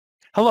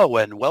Hello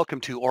and welcome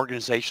to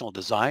Organizational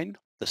Design,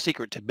 the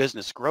secret to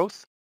business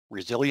growth,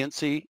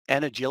 resiliency,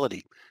 and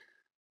agility.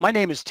 My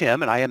name is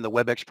Tim and I am the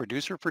WebEx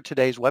producer for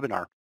today's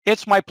webinar.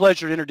 It's my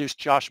pleasure to introduce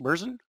Josh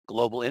Bersin,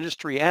 Global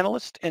Industry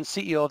Analyst and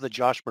CEO of the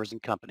Josh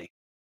Bersin Company.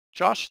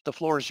 Josh, the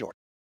floor is yours.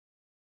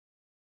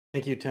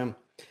 Thank you, Tim.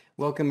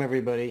 Welcome,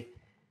 everybody.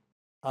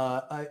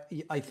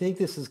 I think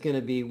this is going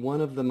to be one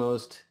of the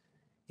most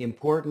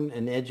important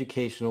and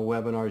educational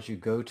webinars you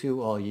go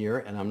to all year,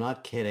 and I'm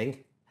not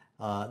kidding.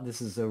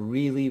 This is a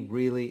really,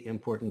 really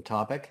important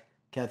topic.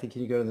 Kathy,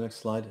 can you go to the next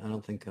slide? I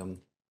don't think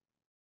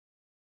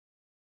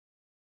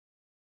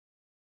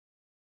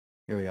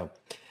here we go.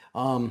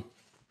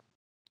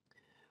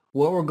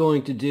 What we're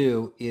going to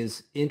do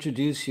is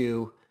introduce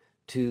you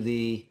to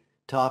the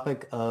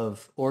topic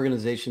of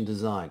organization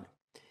design.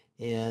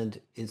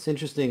 And it's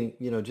interesting,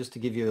 just to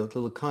give you a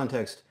little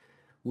context,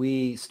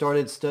 we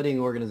started studying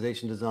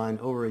organization design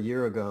over a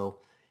year ago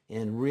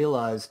and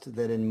realized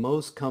that in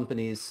most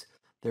companies,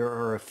 there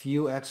are a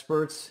few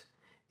experts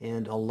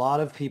and a lot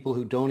of people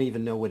who don't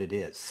even know what it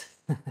is.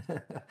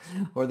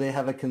 Or they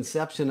have a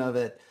conception of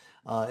it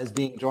as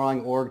being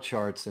drawing org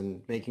charts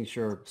and making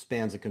sure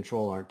spans of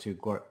control aren't too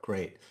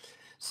great.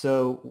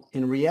 So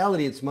in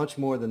reality, it's much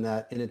more than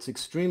that, and it's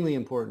extremely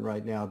important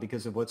right now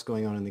because of what's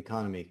going on in the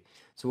economy.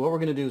 So what we're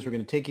going to do is we're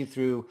going to take you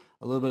through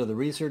a little bit of the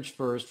research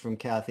first from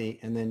Kathy,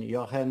 and then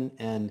Jochen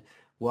and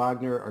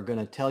Wagner are going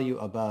to tell you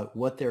about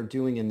what they're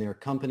doing in their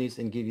companies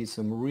and give you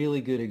some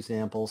really good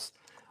examples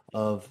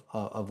of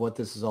what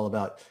this is all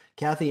about.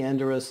 Kathi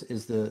Enderes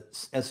is the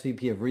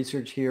SVP of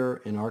Research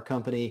here in our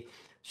company.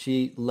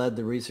 She led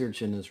the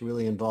research and is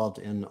really involved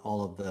in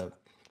all of the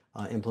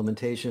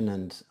implementation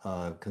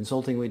and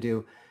consulting we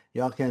do.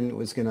 Jochen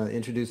was going to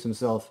introduce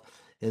himself,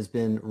 has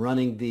been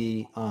running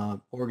the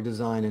org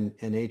design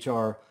and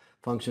HR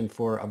function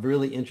for a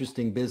really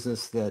interesting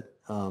business that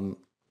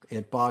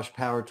at Bosch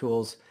Power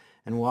Tools.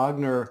 And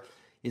Wagner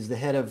is the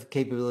head of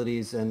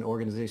capabilities and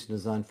organization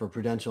design for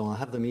Prudential. I'll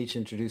have them each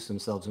introduce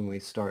themselves when we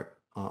start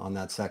on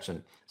that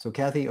section. So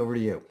Kathy, over to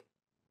you.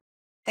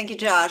 Thank you,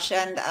 Josh.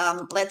 And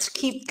let's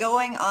keep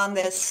going on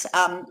this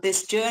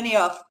this journey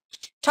of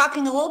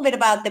talking a little bit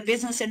about the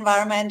business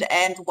environment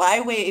and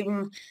why we're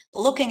even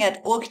looking at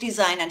org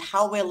design and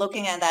how we're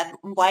looking at that,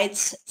 why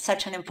it's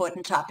such an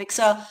important topic.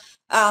 So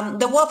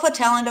the war for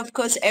talent, of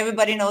course,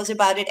 everybody knows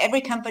about it. Every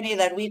company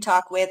that we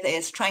talk with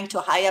is trying to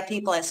hire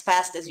people as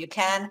fast as you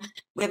can.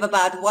 We have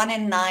about 1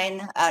 in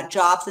 9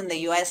 jobs in the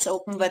US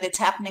open, but it's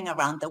happening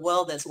around the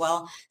world as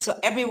well. So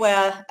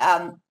everywhere,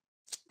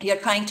 you're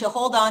trying to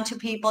hold on to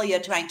people, you're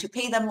trying to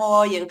pay them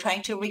more, you're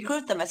trying to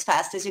recruit them as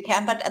fast as you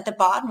can. But at the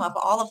bottom of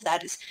all of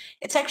that is,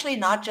 it's actually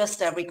not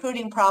just a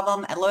recruiting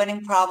problem, a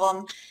learning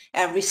problem,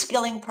 a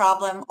reskilling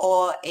problem,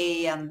 or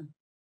a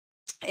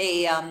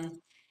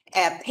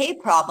pay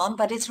problem,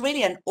 but it's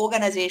really an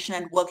organization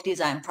and work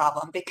design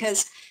problem,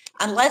 because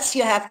unless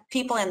you have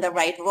people in the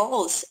right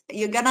roles,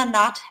 you're gonna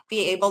not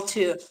be able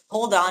to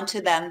hold on to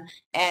them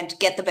and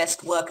get the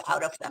best work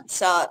out of them.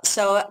 So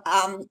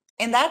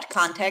in that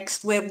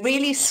context, we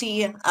really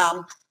see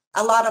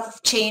a lot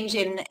of change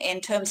in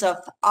terms of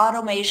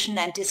automation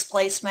and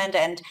displacement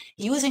and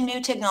using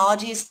new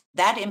technologies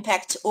that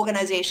impacts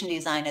organization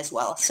design as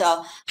well.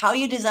 So how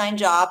you design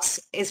jobs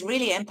is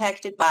really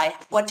impacted by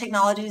what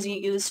technologies you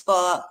use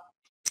for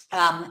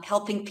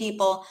helping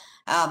people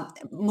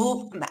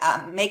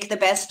make the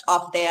best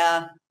of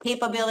their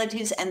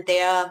capabilities and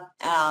their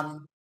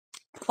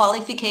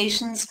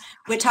qualifications.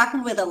 We're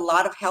talking with a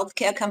lot of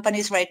healthcare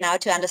companies right now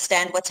to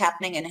understand what's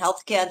happening in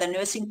healthcare. The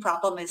nursing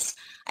problem is,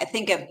 I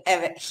think,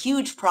 a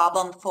huge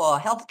problem for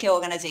healthcare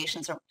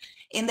organizations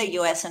in the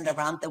US and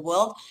around the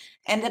world.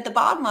 And at the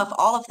bottom of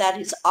all of that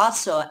is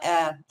also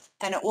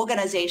an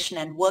organization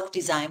and work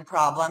design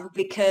problem,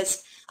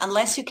 because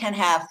unless you can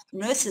have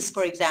nurses,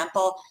 for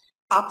example,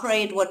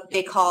 operate what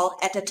they call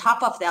at the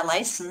top of their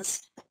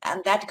license,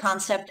 and that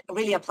concept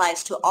really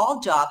applies to all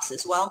jobs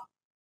as well,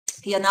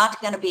 you're not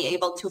going to be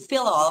able to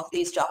fill all of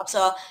these jobs.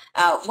 So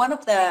one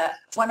of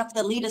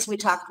the leaders we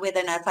talked with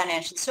in a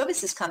financial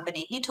services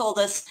company, he told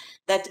us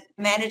that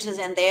managers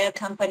in their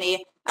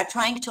company are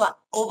trying to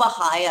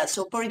overhire.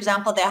 So for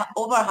example, they're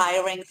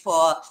overhiring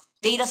for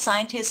data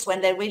scientists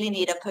when they really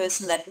need a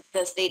person that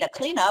does data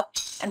cleanup.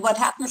 And what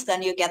happens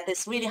then, you get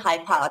this really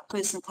high-powered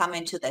person come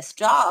into this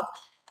job.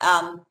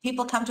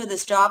 People come to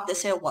this job, they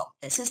say, well,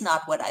 this is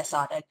not what I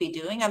thought I'd be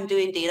doing. I'm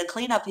doing data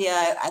cleanup here.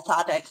 I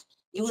thought I'd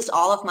use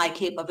all of my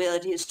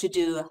capabilities to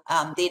do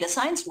data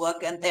science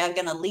work, and they're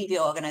going to leave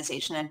your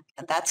organization.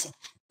 And that's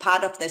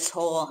part of this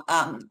whole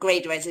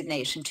great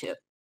resignation too.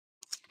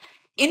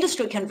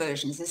 Industry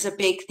conversions is a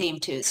big theme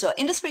too. So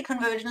industry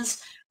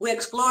conversions, we're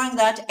exploring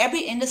that.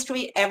 Every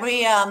industry,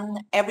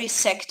 every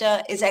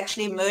sector is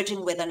actually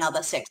merging with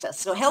another sector.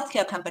 So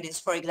healthcare companies,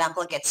 for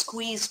example, get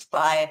squeezed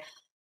by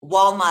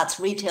Walmart's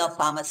retail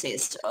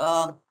pharmacist.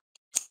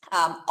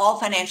 All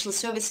financial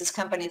services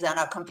companies are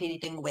now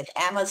competing with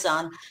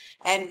Amazon.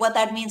 And what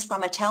that means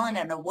from a talent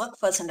and a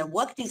workforce and a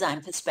work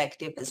design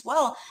perspective as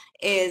well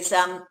is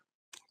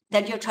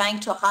that you're trying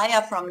to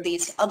hire from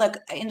these other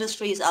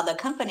industries, other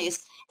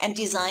companies, and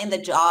design the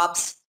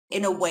jobs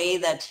in a way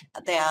that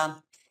they're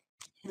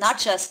not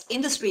just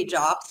industry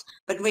jobs,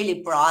 but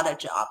really broader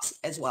jobs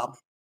as well.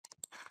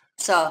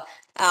 So,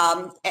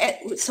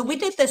 so we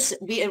did this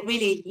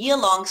really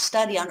year-long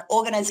study on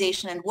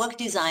organization and work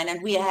design,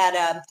 and we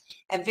had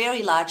a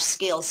very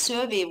large-scale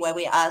survey where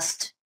we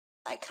asked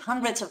like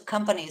hundreds of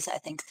companies, I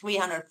think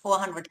 300,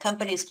 400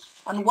 companies,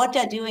 on what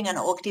they're doing on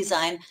org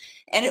design.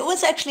 And it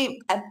was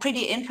actually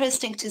pretty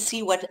interesting to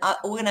see what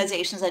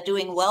organizations are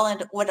doing well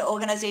and what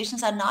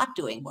organizations are not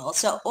doing well.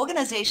 So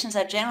organizations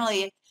are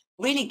generally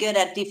really good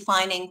at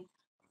defining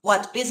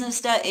what business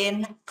they're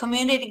in,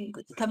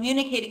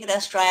 communicating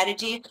their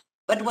strategy.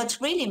 But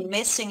what's really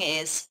missing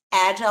is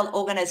agile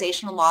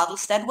organizational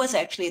models. That was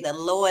actually the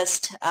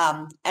lowest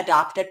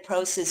adopted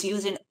process,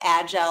 using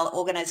agile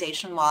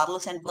organizational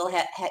models. And we'll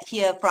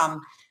hear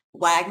from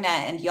Wagner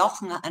and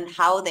Jochen on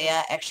how they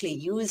are actually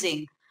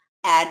using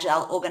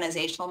agile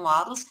organizational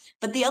models.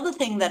 But the other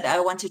thing that I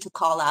wanted to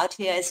call out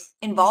here is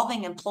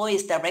involving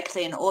employees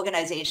directly in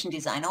organization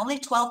design. Only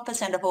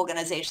 12% of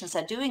organizations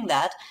are doing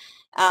that.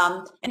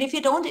 And if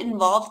you don't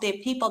involve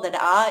the people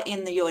that are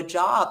in your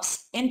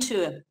jobs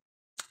into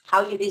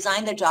how you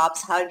design the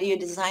jobs, how do you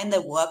design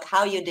the work,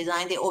 how you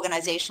design the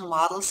organizational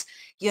models,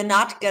 you're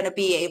not going to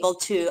be able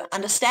to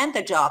understand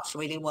the jobs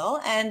really well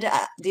and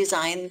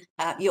design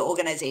your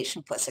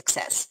organization for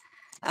success.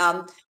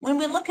 When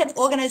we look at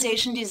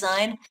organization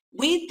design,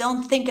 we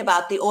don't think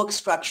about the org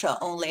structure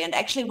only, and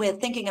actually we're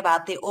thinking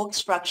about the org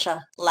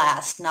structure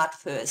last, not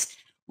first.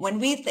 When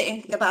we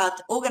think about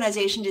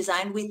organization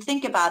design, we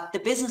think about the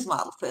business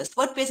model first.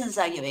 What business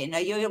are you in? Are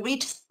you a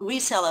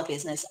reseller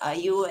business? Are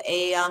you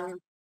a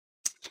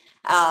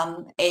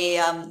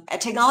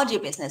technology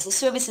business, a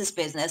services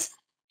business?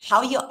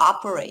 How you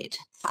operate?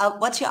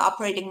 What's your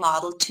operating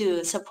model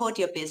to support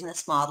your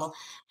business model?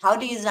 How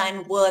do you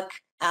design work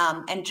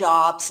and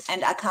jobs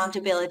and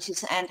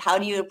accountabilities, and how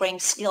do you bring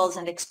skills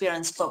and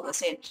experience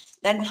focus in?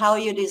 Then how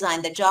you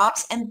design the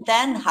jobs, and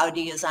then how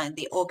do you design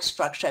the org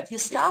structure? If you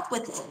start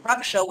with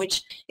structure,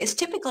 which is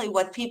typically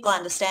what people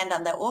understand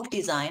on the org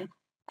design,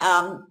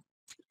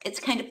 it's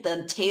kind of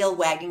the tail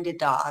wagging the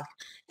dog.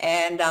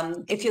 And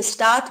if you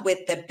start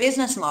with the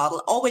business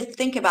model, always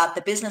think about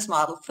the business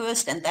model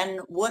first, and then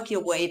work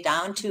your way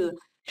down to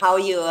how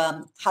you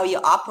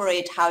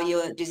operate, how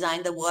you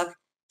design the work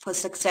for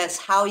success,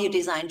 how you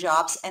design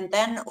jobs, and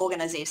then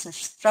organization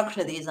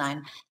structure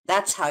design.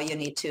 That's how you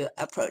need to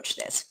approach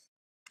this.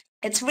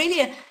 It's really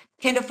a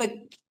kind of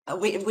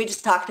we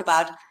just talked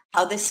about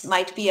how this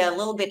might be a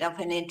little bit of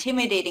an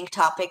intimidating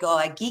topic or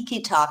a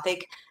geeky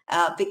topic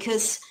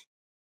because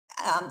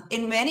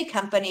in many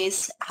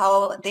companies,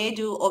 how they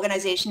do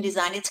organization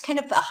design, it's kind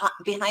of a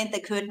behind the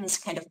curtains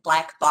kind of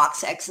black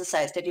box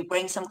exercise that you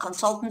bring some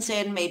consultants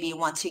in, maybe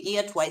once a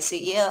year, twice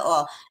a year,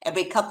 or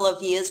every couple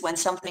of years when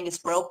something is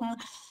broken.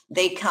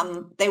 They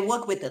come, they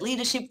work with the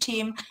leadership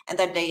team, and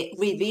then they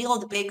reveal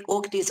the big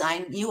org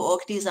design, new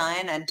org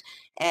design,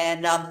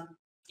 and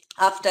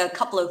after a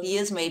couple of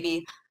years,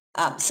 maybe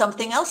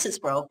something else is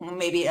broken.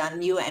 Maybe a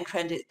new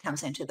entrant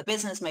comes into the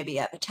business. Maybe you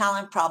have a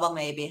talent problem.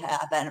 Maybe you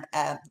have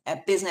a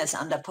business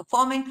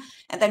underperforming,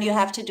 and then you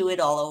have to do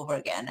it all over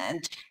again.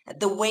 And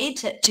the way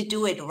to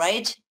do it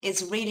right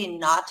is really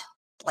not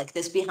like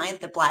this behind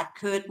the black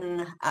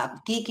curtain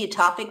geeky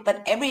topic,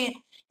 but every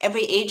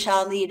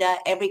HR leader,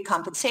 every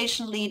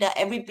compensation leader,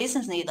 every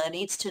business leader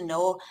needs to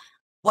know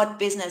what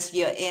business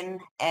you're in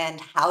and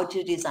how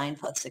to design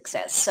for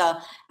success. So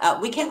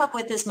we came up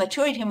with this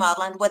maturity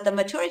model, and what the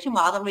maturity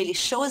model really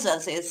shows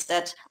us is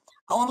that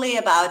only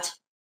about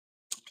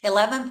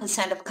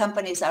 11% of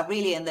companies are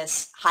really in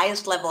this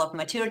highest level of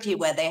maturity,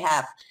 where they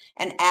have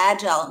an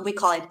agile, we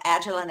call it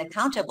agile and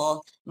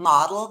accountable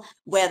model,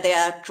 where they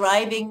are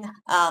driving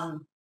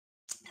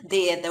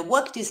the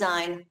work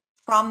design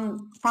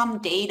from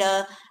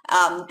data.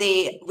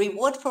 They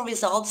reward for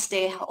results,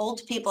 they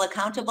hold people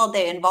accountable,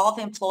 they involve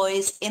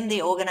employees in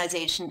the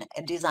organization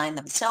design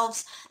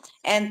themselves,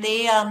 and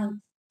they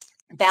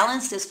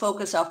balance this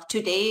focus of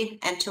today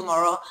and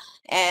tomorrow.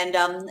 And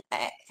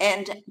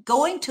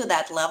going to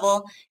that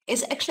level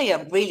is actually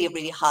a really,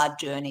 really hard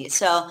journey.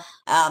 So,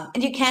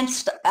 and you can't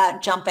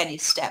jump any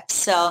steps.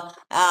 So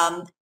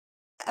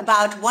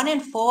about 1 in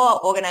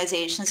 4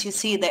 organizations, you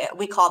see that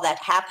we call that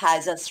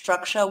haphazard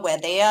structure, where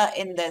they are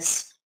in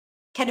this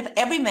kind of,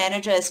 every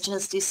manager is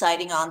just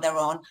deciding on their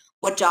own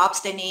what jobs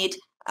they need,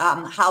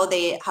 how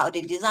they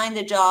design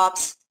the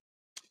jobs.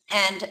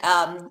 And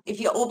if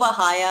you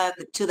overhire,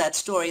 to that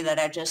story that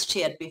I just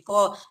shared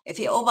before, if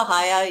you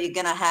overhire, you're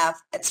going to have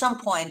at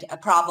some point a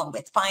problem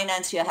with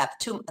finance. You have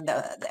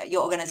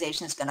your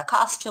organization is going to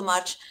cost too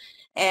much,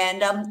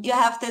 and you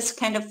have this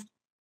kind of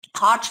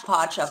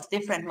hodgepodge of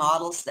different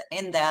models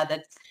in there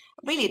that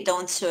really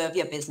don't serve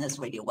your business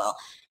really well.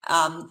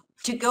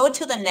 To go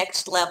to the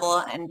next level,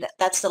 and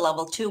that's the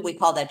level 2, we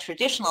call that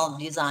traditional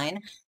design,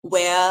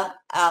 where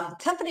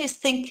companies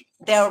think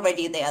they're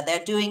already there.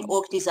 They're doing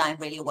org design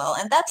really well.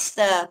 And that's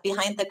the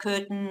behind the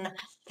curtain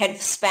kind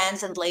of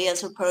spans and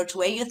layers approach,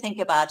 where you think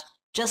about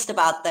just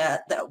about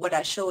what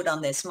I showed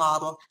on this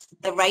model,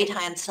 the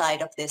right-hand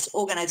side of this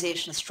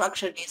organizational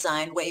structure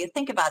design, where you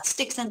think about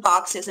sticks and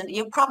boxes, and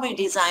you probably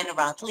design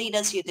around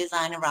leaders, you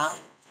design around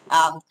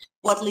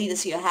what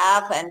leaders you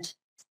have and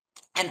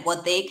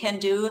what they can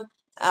do,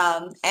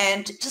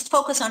 and just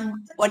focus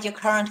on what your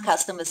current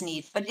customers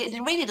need. But it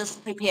really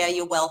doesn't prepare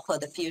you well for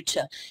the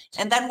future.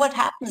 And then what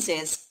happens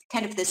is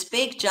kind of this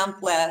big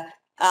jump where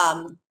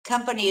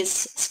companies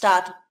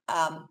start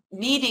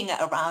meeting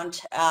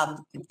around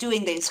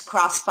doing these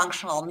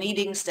cross-functional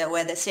meetings there,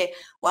 where they say,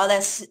 well,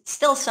 there's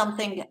still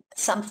something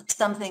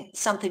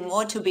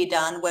more to be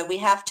done, where we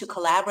have to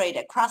collaborate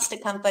across the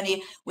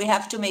company. We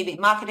have to, maybe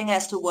marketing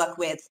has to work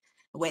with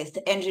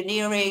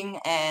engineering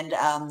and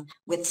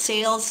with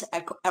sales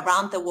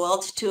around the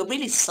world to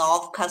really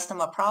solve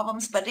customer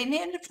problems. But in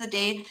the end of the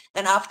day,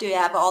 then after you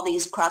have all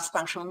these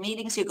cross-functional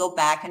meetings, you go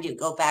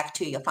back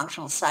to your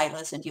functional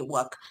silos and you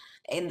work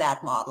in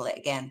that model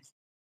again.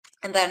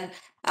 And then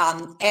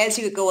as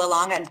you go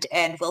along,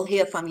 and we'll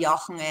hear from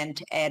Jochen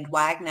and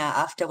Wagner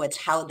afterwards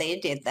how they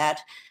did that,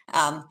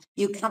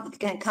 you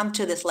can come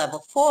to this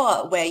level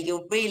 4, where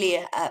you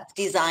really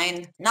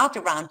design not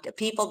around the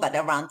people, but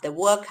around the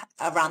work,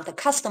 around the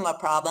customer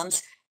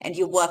problems, and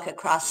you work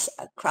across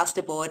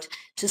the board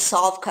to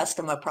solve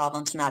customer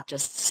problems, not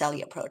just sell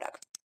your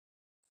product.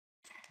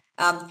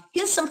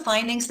 Here's some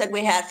findings that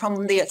we had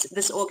from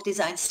this org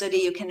design study.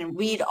 You can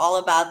read all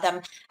about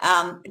them.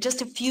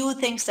 Just a few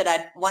things that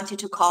I wanted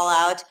to call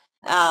out.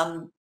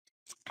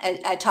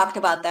 I talked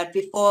about that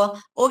before.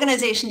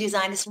 Organization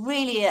design is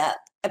really a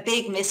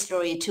big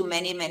mystery to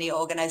many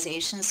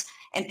organizations,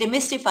 and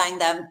demystifying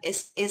them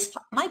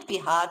might be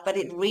hard, but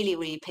it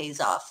really pays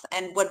off.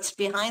 And what's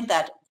behind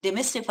that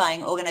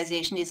demystifying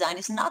organization design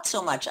is not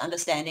so much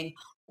understanding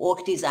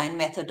org design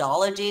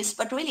methodologies,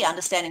 but really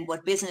understanding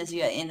what business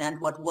you're in and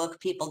what work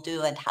people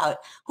do and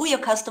who your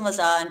customers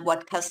are and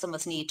what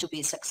customers need to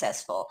be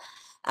successful.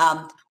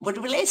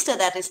 What relates to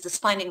that is this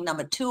finding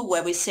number 2,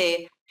 where we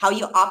say how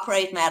you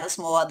operate matters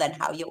more than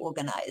how you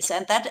organize.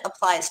 And that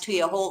applies to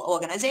your whole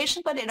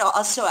organization, but it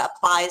also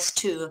applies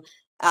to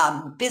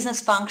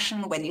business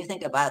function. When you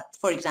think about,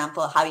 for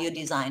example, how you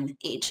design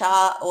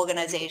HR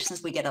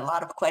organizations, we get a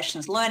lot of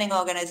questions. Learning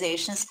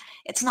organizations,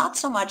 it's not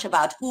so much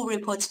about who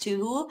reports to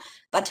who,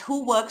 but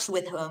who works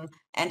with whom,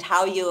 and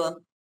how you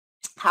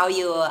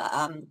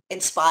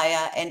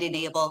inspire and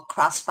enable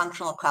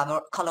cross-functional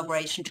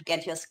collaboration to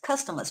get your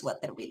customers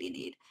what they really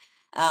need.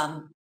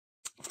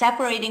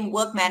 Separating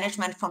work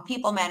management from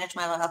people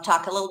management, and I'll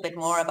talk a little bit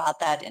more about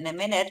that in a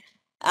minute.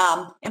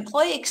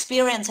 Employee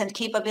experience and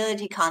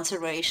capability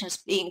considerations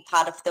being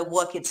part of the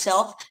work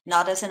itself,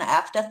 not as an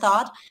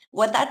afterthought.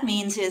 What that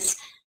means is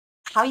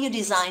how you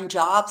design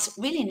jobs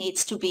really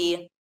needs to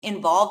be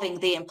involving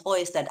the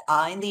employees that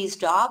are in these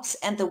jobs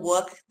and the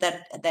work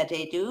that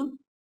they do.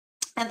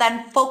 And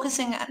then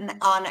focusing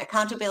on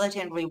accountability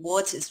and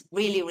rewards is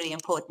really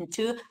important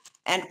too.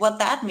 And what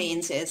that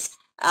means is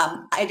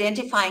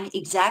identifying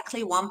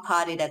exactly one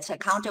party that's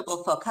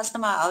accountable for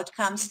customer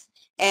outcomes,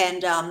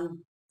 and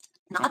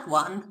not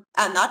one,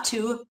 not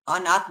two, or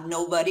not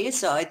nobody.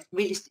 So it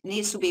really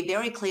needs to be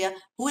very clear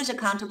who is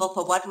accountable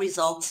for what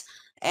results,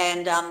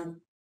 and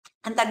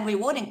then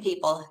rewarding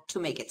people to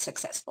make it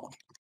successful.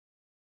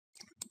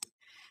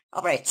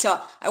 All right, so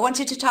I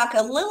wanted to talk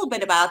a little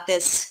bit about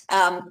this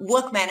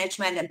work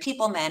management and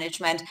people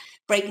management,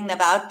 breaking them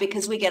out,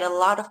 because we get a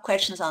lot of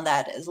questions on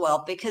that as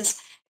well.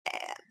 Because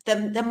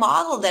the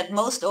model that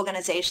most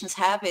organizations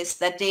have is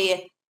that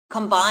they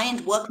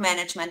combined work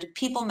management and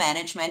people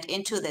management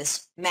into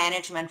this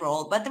management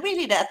role, but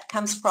really that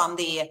comes from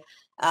the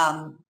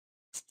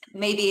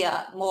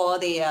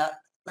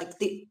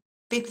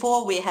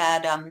before we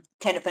had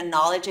kind of a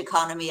knowledge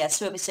economy, a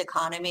service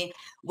economy,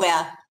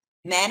 where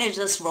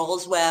managers'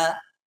 roles were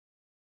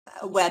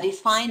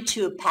defined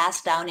to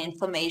pass down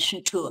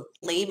information to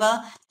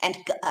labor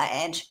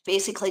and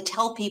basically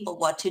tell people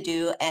what to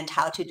do and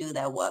how to do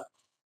their work.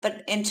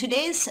 But in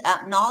today's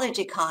knowledge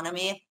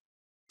economy,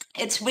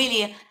 it's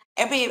really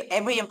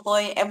every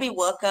employee, every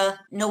worker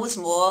knows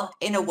more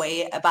in a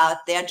way about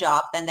their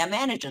job than their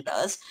manager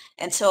does.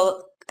 And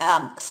so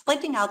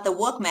splitting out the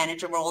work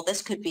manager role,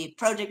 this could be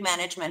project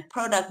management,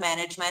 product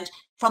management,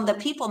 from the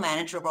people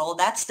manager role.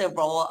 That's the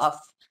role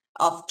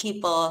of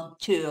people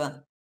to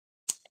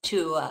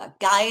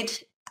guide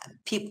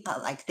people,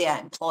 like their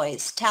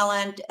employees'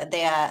 talent,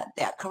 their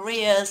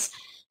careers,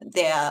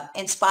 they're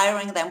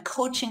inspiring them,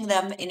 coaching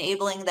them,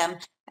 enabling them,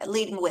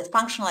 leading with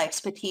functional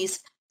expertise.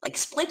 Like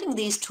splitting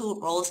these two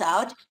roles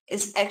out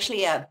is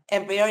actually a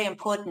very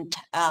important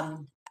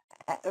thing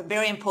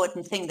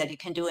that you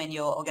can do in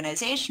your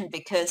organization,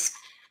 because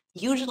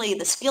usually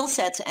the skill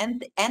sets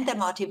and the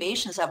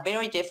motivations are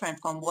very different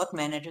from work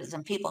managers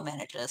and people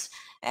managers.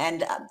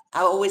 And I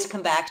always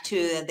come back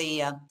to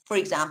the, for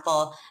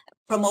example,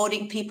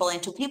 promoting people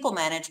into people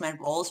management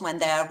roles when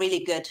they're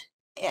really good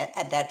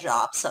at that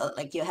job. So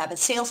like you have a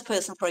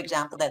salesperson, for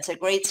example, that's a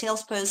great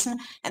salesperson,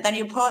 and then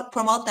you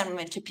promote them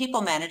into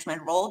people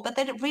management role, but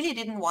they really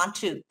didn't want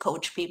to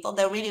coach people.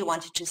 They really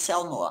wanted to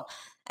sell more.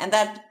 And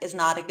that is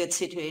not a good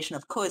situation,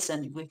 of course,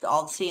 and we've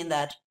all seen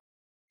that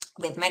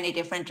with many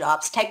different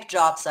jobs. Tech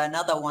jobs are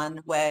another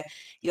one where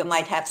you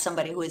might have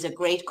somebody who is a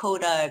great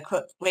coder,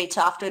 a great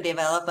software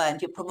developer,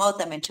 and you promote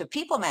them into a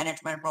people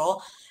management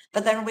role.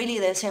 But then really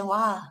they say,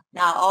 wow,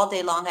 now all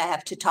day long I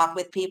have to talk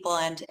with people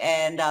and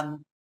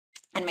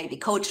maybe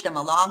coach them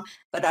along,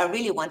 but I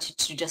really wanted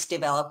to just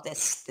develop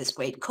this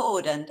great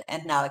code,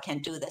 and now I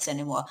can't do this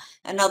anymore.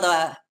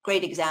 Another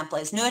great example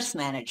is nurse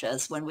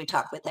managers. When we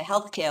talk with the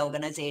healthcare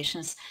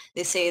organizations,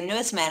 they say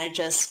nurse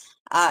managers,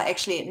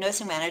 actually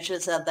nursing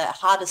managers are the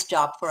hardest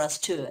job for us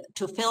to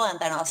fill and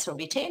then also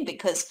retain,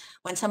 because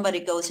when somebody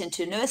goes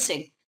into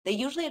nursing, they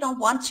usually don't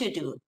want to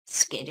do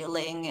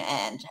scheduling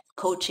and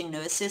coaching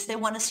nurses. They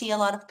want to see a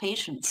lot of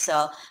patients.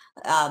 So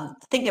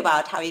think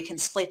about how you can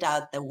split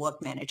out the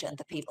work manager and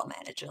the people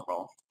manager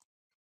role.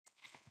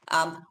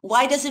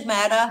 Why does it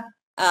matter?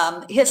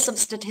 Here's some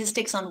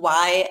statistics on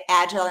why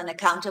agile and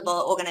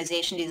accountable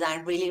organization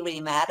design really,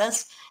 really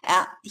matters.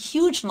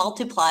 Huge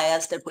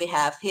multipliers that we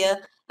have here.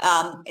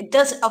 It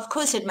does, of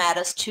course, it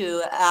matters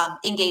to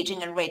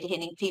engaging and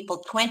retaining people.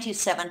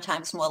 27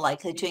 times more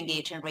likely to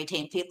engage and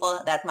retain people.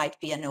 That might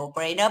be a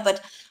no-brainer,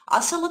 but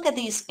also look at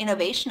these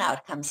innovation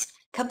outcomes.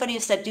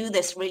 Companies that do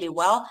this really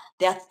well,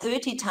 they're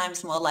 30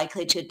 times more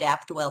likely to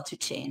adapt well to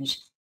change.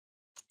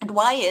 And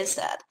why is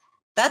that?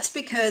 That's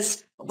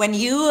because when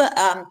you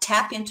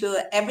tap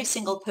into every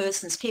single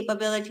person's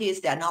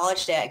capabilities, their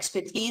knowledge, their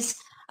expertise,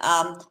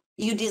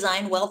 you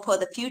design well for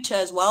the future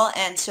as well.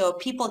 And so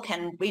people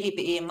can really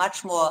be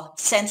much more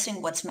sensing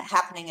what's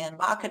happening in the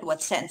market,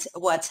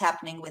 what's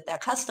happening with their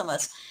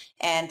customers,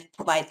 and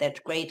provide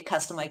that great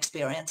customer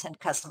experience and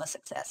customer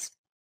success.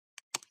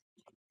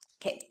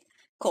 Okay,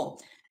 cool.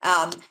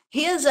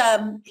 Here's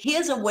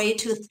a way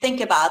to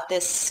think about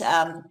this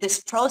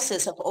this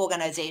process of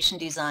organization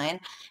design,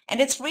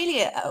 and it's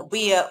really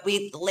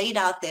we laid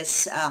out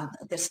this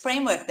this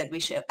framework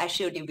that I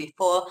showed you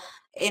before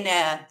in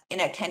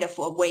a kind of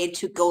a way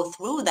to go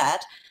through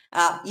that.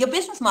 Your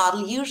business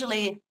model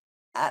usually.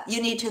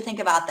 You need to think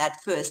about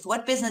that first.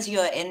 What business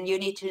you're in, you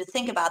need to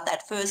think about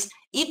that first.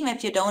 Even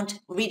if you don't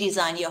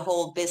redesign your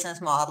whole business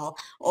model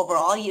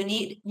overall, you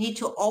need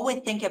to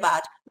always think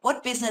about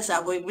what business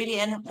are we really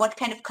in? What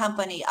kind of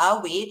company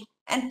are we?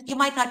 And you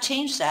might not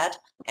change that.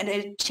 And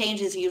it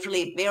changes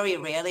usually very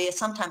rarely.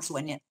 Sometimes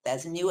when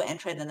there's a new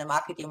entrant in the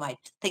market, you might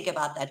think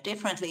about that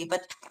differently.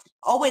 But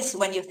always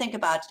when you think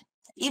about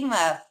even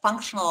a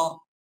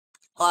functional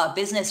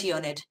business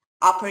unit,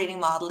 operating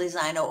model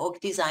design or org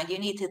design, you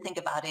need to think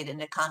about it in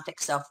the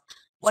context of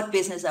what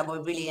business are we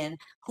really in,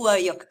 who are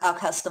our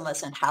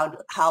customers, and how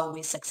are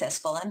we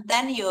successful? And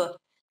then you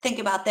think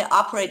about the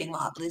operating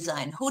model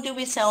design. Who do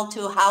we sell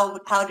to?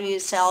 How do we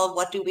sell?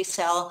 What do we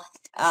sell?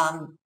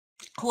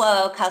 Who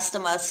are our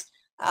customers?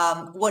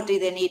 What do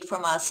they need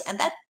from us? And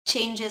that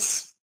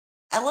changes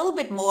a little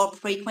bit more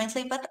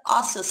frequently, but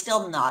also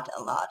still not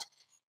a lot.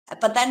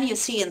 But then you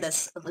see in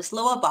this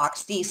lower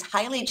box, these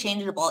highly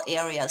changeable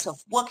areas of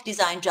work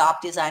design, job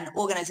design,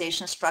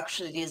 organization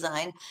structure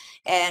design.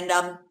 And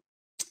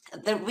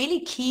the really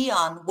key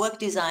on work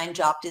design,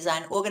 job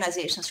design,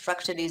 organization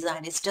structure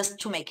design is just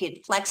to make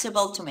it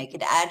flexible, to make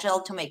it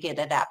agile, to make it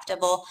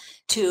adaptable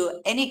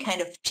to any kind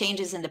of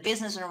changes in the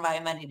business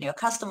environment, in your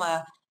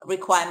customer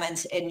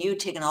requirements and new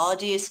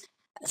technologies.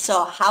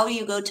 So how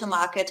you go to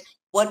market,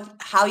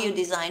 how you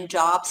design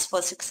jobs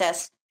for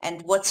success,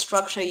 and what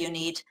structure you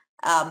need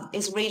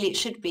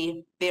should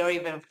be very,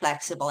 very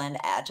flexible and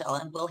agile.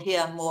 And we'll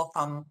hear more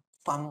from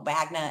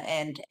Wagner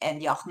and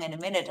Jochen in a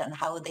minute on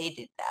how they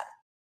did that.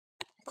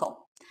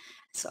 Cool.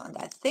 So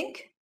I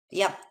think,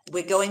 yeah,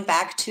 we're going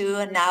back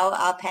to now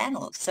our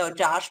panel. So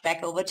Josh,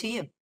 back over to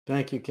you.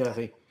 Thank you,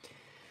 Kathi.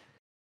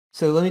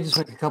 So let me just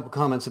make a couple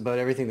comments about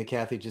everything that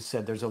Kathi just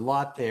said. There's a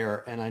lot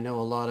there, and I know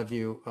a lot of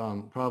you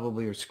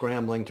probably are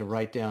scrambling to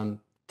write down,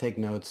 take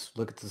notes,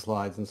 look at the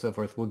slides and so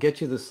forth. We'll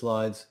get you the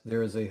slides.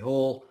 There is a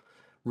whole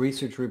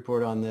research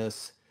report on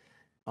this,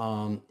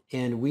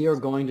 and we are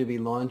going to be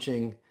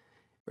launching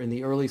in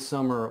the early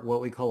summer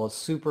what we call a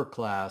super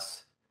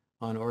class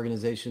on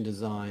organization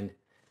design,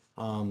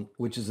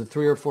 which is a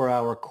 3 or 4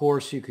 hour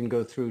course you can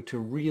go through to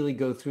really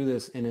go through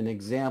this in an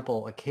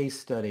example, a case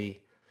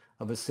study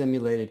of a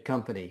simulated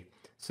company.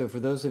 So for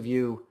those of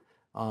you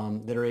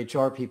that are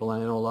HR people,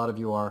 and I know a lot of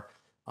you are,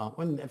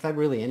 in fact,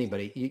 really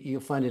anybody,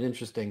 you'll find it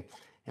interesting.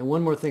 And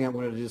one more thing I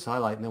wanted to just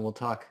highlight, and then we'll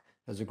talk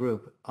as a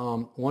group.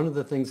 One of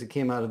the things that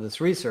came out of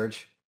this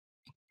research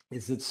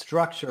is that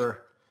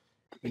structure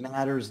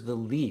matters the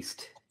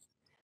least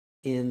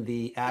in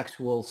the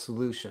actual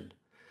solution.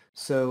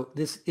 So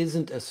this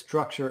isn't a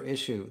structure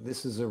issue.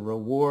 This is a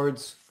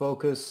rewards,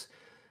 focus,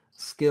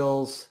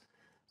 skills,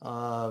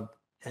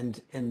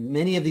 and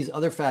many of these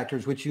other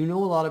factors, which you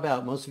know a lot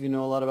about, most of you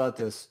know a lot about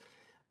this,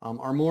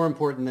 are more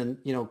important than,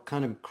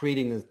 kind of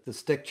creating the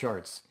stick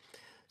charts.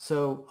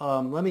 So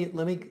let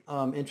me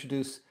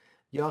introduce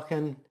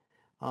Jochen.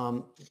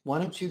 Why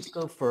don't you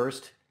go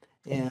first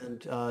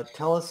and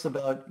tell us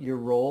about your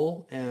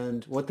role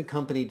and what the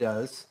company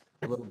does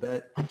a little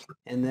bit,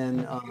 and then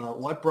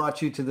what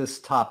brought you to this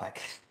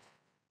topic?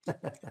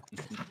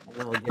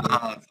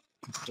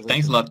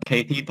 Thanks a lot,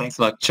 Katie. Thanks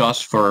a lot,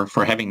 Josh, for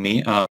having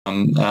me.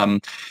 Yeah,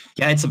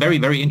 it's a very,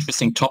 very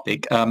interesting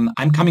topic.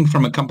 I'm coming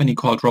from a company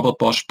called Robert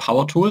Bosch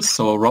Power Tools.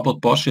 So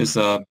Robert Bosch is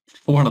a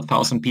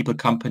 400,000 people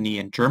company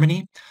in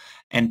Germany.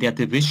 And their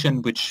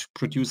division, which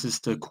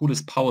produces the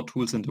coolest power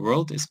tools in the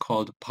world, is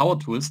called Power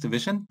Tools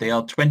Division. They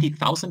are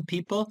 20,000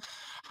 people,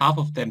 half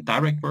of them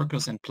direct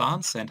workers in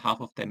plants and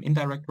half of them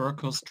indirect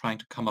workers, trying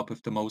to come up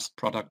with the most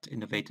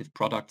innovative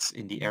products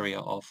in the area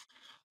of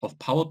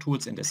power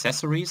tools and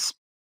accessories.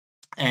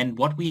 And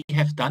what we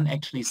have done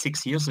actually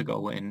 6 years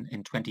ago in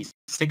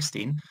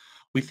 2016,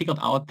 we figured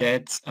out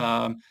that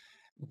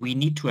we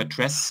need to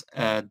address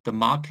the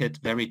market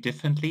very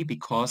differently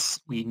because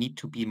we need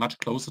to be much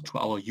closer to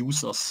our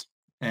users.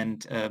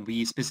 And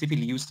we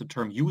specifically use the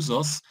term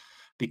users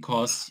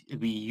because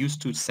we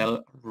used to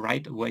sell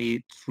right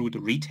away through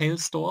the retail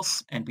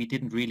stores and we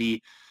didn't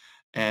really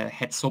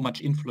had so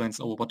much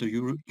influence over what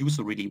the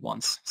user really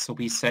wants. So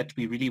we said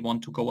we really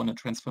want to go on a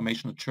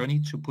transformational journey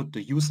to put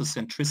the user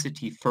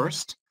centricity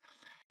first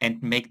and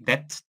make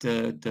that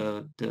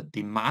the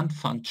demand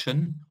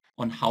function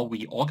on how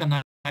we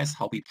organize,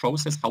 how we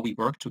process, how we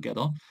work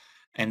together.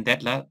 And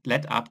that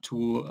led up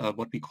to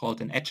what we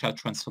called an agile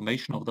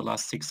transformation over the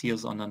last 6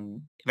 years on a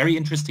very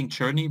interesting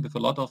journey with a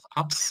lot of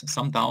ups,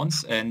 some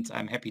downs, and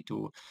I'm happy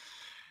to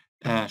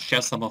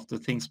share some of the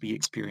things we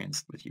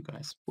experienced with you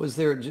guys. Was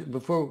there,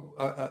 before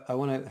I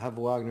want to have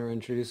Wagner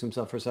introduce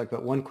himself for a sec,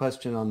 but one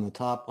question on the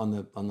top, on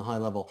the high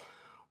level,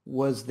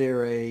 was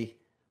there a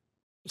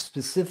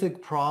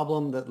specific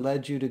problem that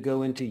led you to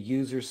go into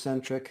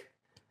user-centric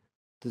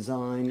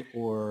design,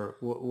 or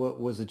what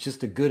was it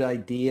just a good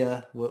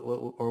idea?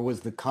 Or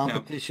was the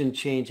competition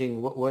changing?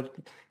 What?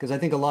 Because I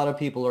think a lot of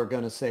people are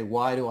going to say,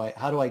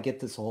 how do I get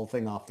this whole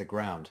thing off the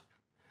ground?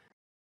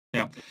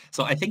 Yeah,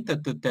 so I think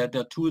that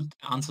there are two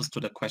answers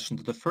to that question.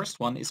 The first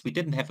one is we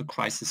didn't have a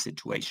crisis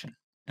situation.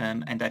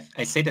 And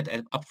I say that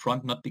up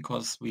front, not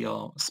because we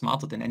are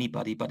smarter than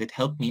anybody, but it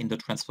helped me in the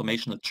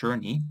transformational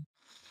journey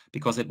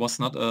because it was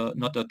not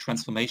a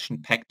transformation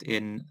packed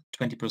in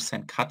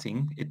 20%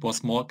 cutting. It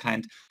was more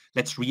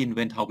let's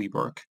reinvent how we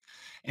work.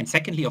 And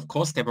secondly, of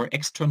course, there were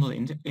external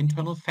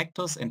internal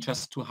factors. And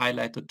just to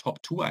highlight the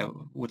top two, I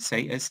would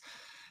say is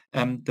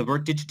the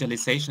word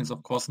digitalization is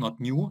of course not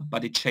new,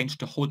 but it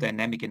changed the whole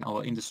dynamic in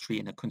our industry,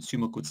 in the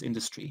consumer goods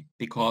industry,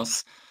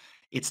 because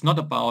it's not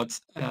about,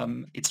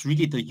 it's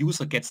really the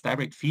user gets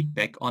direct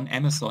feedback on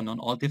Amazon, on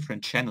all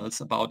different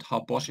channels about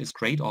how Bosch is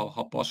great or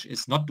how Bosch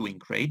is not doing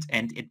great.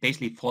 And it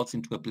basically falls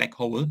into a black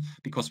hole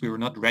because we were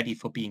not ready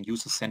for being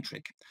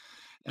user-centric.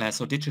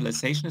 So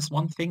digitalization is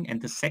one thing. And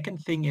the second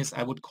thing is,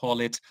 I would call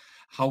it,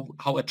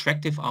 how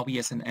attractive are we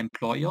as an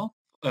employer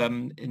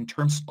in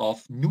terms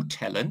of new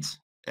talent?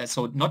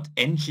 So not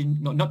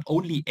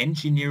only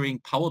engineering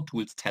power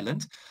tools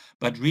talent,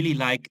 but really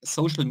like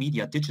social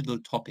media, digital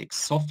topics,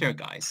 software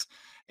guys.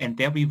 And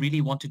there we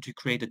really wanted to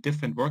create a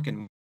different work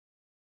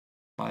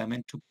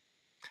environment to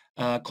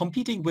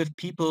competing with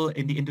people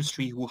in the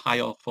industry who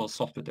hire for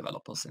software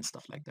developers and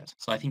stuff like that.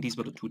 So I think these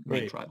were the two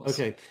main drivers.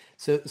 Okay,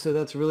 so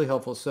that's really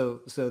helpful. So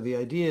the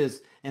idea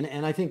is,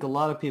 and I think a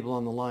lot of people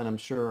on the line, I'm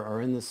sure,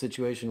 are in this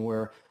situation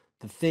where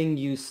the thing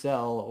you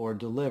sell or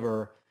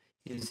deliver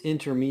is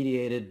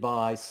intermediated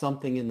by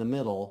something in the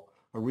middle,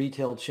 a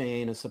retail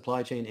chain, a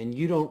supply chain, and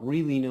you don't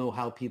really know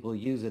how people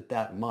use it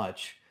that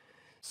much.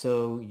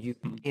 So you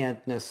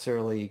can't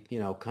necessarily,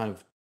 kind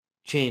of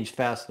change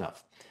fast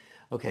enough.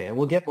 Okay, and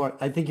we'll get more.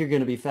 I think you're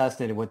going to be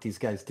fascinated what these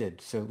guys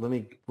did. So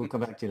we'll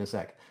come back to you in a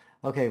sec.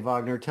 Okay,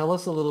 Wagner, tell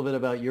us a little bit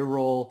about your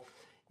role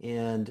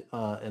and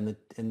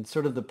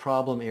sort of the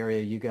problem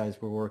area you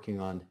guys were working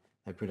on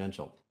at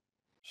Prudential.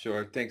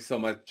 Sure. Thanks so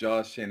much,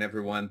 Josh, and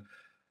everyone.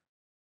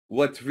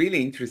 What's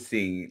really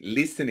interesting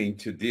listening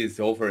to this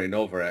over and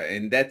over,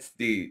 and that's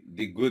the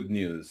good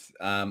news.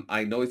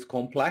 I know it's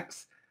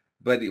complex,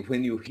 but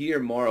when you hear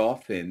more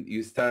often,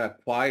 you start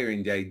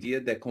acquiring the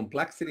idea that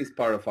complexity is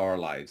part of our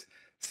lives.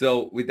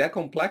 So with that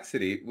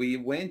complexity, we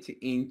went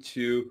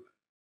into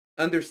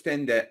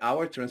understand that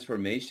our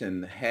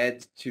transformation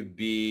had to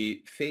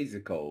be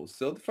physical.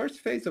 So the first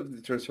phase of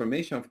the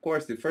transformation, of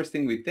course, the first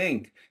thing we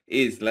think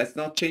is let's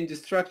not change the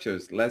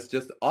structures. Let's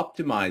just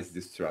optimize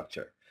the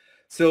structure.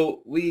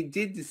 So we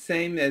did the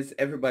same as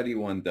everybody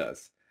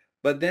does.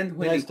 But then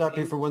when May I stop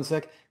you for one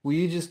sec? Will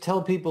you just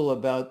tell people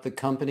about the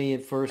company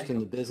at first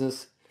and the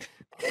business?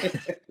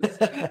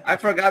 I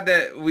forgot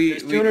that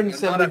There's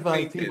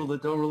 275 people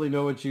that don't really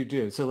know what you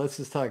do. So let's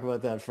just talk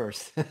about that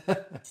first.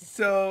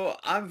 So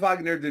I'm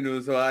Wagner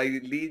Denuso.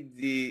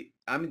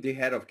 I'm the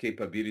head of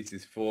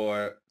capabilities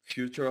for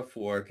Future of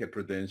Work at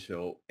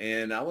Prudential.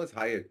 And I was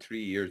hired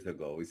 3 years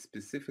ago,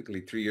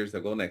 specifically 3 years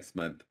ago next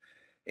month.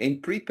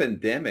 In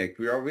pre-pandemic,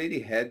 we already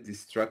had the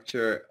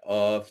structure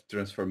of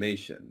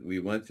transformation. We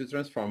want to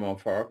transform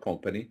our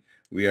company.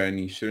 We are an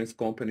insurance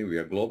company. We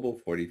are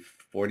global,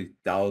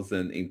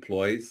 40,000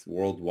 employees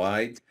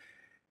worldwide.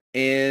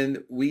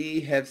 And we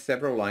have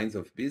several lines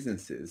of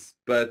businesses.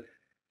 But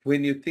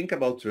when you think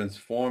about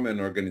transform an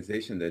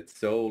organization that's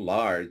so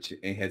large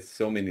and has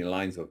so many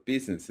lines of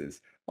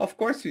businesses, of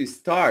course, we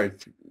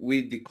start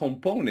with the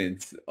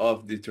components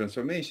of the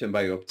transformation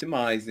by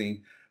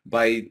optimizing,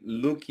 by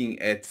looking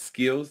at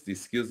skills. The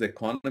skills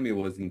economy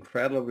was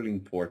incredibly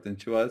important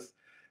to us.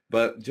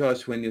 But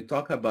Josh, when you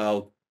talk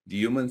about the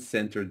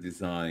human-centered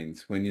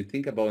designs, when you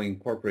think about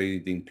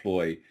incorporating the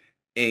employee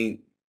and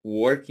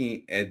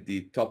working at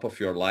the top of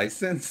your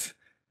license,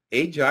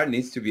 HR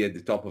needs to be at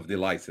the top of the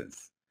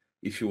license.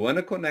 If you want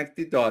to connect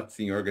the dots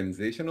in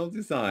organizational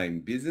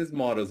design, business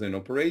models, and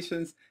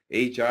operations,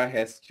 HR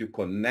has to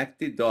connect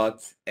the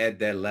dots at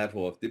that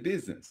level of the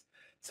business.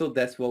 So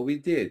that's what we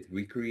did.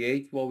 We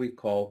create what we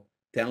call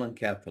talent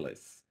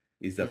catalysts.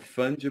 It's a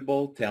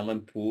fungible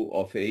talent pool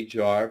of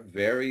HR,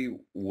 very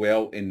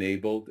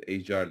well-enabled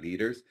HR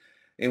leaders.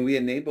 And we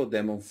enable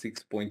them on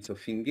 6 points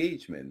of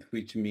engagement,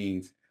 which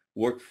means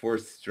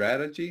workforce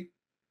strategy,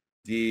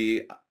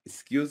 the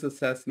skills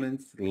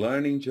assessments,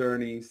 learning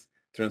journeys,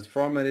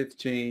 transformative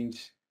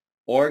change,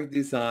 org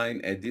design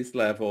at this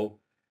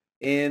level.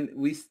 And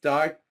we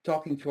start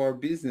talking to our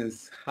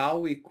business how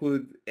we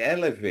could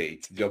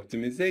elevate the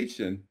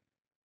optimization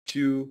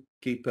to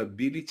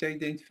capability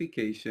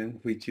identification,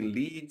 which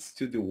leads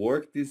to the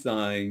work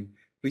design,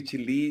 which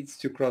leads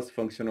to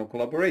cross-functional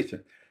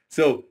collaboration.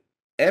 So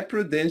at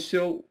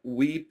Prudential,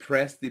 we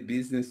press the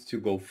business to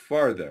go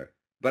further.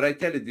 But I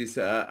tell you this,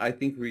 I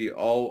think we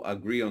all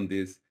agree on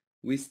this.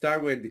 We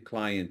start where the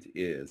client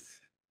is.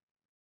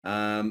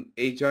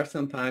 HR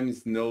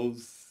sometimes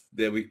knows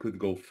that we could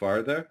go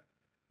further,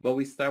 but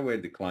we start where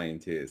the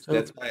client is. So-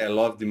 That's why I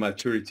love the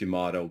maturity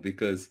model,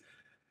 because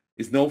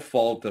it's no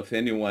fault of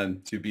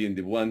anyone to be in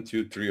the 1,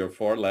 2, 3, or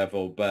 4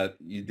 level, but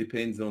it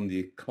depends on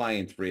the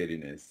client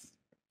readiness.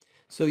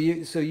 So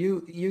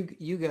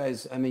you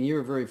guys, I mean,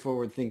 you're a very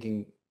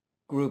forward-thinking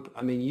group.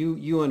 I mean,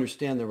 you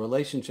understand the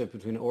relationship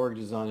between org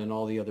design and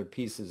all the other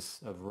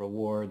pieces of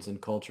rewards and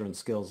culture and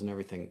skills and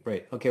everything.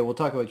 Great. Okay, we'll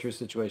talk about your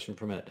situation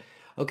for a minute.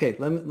 Okay,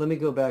 let me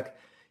go back.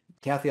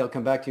 Kathi, I'll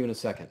come back to you in a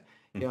second.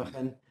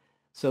 Jochen,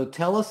 so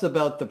tell us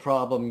about the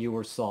problem you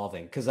were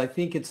solving, because I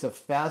think it's a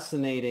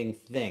fascinating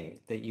thing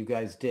that you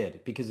guys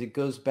did, because it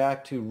goes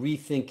back to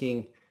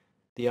rethinking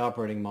the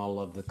operating model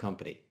of the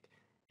company.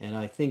 And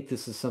I think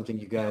this is something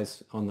you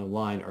guys on the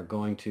line are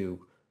going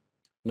to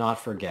not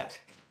forget.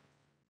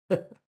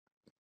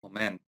 Oh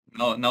man,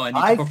 no, I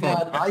need to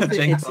perform.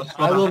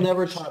 I will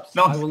never stop.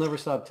 No. I will never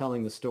stop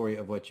telling the story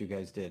of what you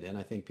guys did, and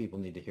I think people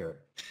need to hear it.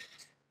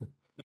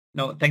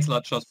 No, thanks a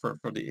lot, Josh, for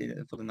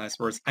the nice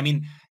words. I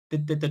mean,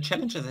 the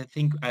challenges I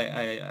think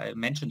I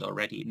mentioned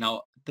already.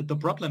 Now, the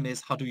problem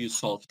is, how do you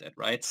solve that,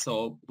 right?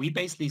 So we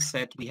basically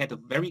said we had a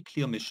very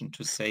clear mission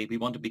to say we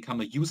want to become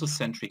a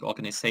user-centric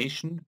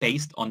organization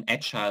based on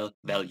agile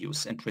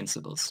values and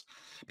principles,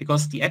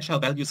 because the agile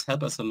values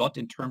help us a lot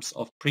in terms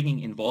of bringing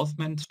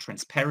involvement,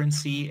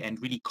 transparency,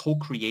 and really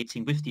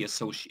co-creating with the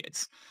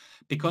associates.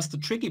 Because the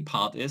tricky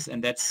part is,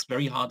 and that's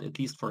very hard, at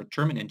least for a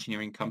German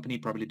engineering company,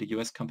 probably the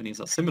US companies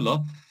are similar,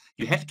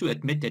 you have to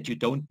admit that you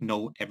don't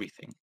know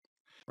everything,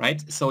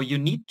 right? So you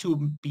need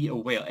to be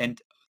aware.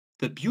 And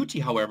the beauty,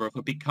 however, of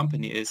a big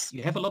company is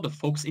you have a lot of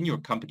folks in your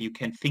company who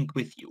can think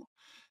with you.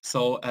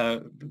 So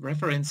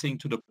referencing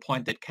to the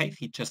point that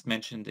Kathi just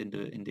mentioned in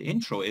the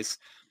intro is,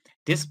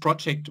 this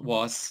project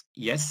was,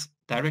 yes,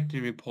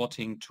 directly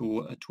reporting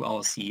to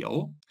our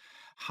CEO.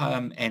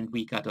 And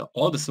we got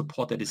all the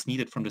support that is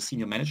needed from the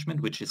senior management,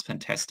 which is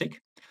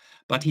fantastic.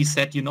 But he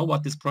said, you know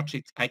what, this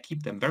project, I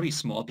keep them very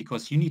small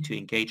because you need to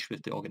engage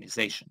with the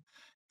organization.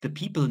 The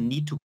people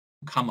need to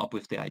come up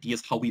with the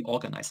ideas, how we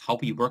organize, how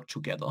we work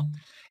together.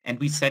 And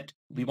we said,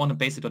 we want to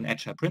base it on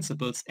agile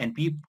principles. And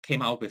we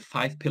came out with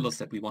 5 pillars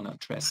that we want to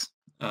address.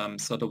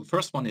 So the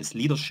first one is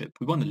leadership.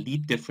 We want to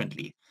lead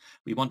differently.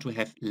 We want to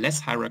have less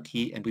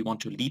hierarchy, and we want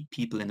to lead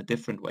people in a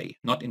different way,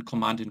 not in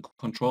command and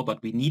control,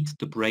 but we need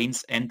the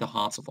brains and the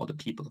hearts of other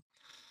people.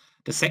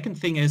 The second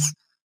thing is,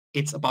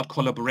 it's about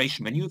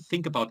collaboration. When you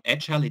think about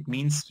agile, it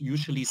means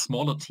usually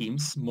smaller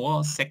teams,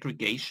 more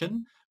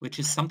segregation, which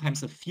is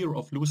sometimes a fear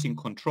of losing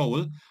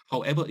control.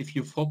 However, if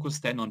you focus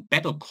then on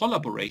better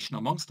collaboration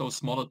amongst those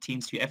smaller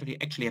teams, you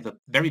actually have a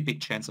very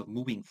big chance of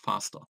moving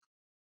faster.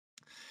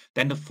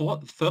 Then the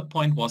third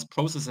point was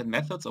process and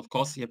methods. Of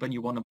course, when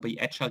you want to be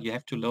agile, you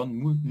have to learn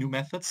new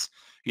methods.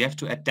 You have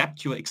to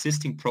adapt your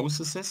existing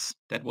processes.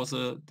 That was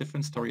a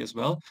different story as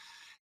well.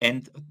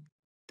 And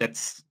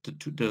that's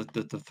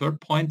the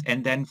third point.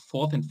 And then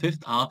fourth and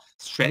fifth are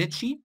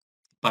strategy,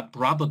 but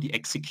rather the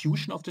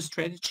execution of the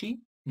strategy,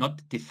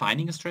 not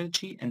defining a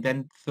strategy. And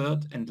then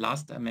third and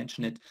last, I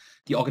mentioned it,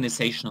 the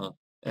organizational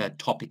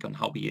topic on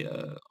how we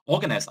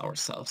organize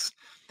ourselves.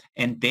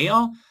 And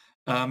there,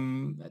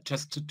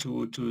 just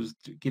to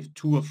give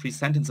 2 or 3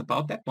 sentences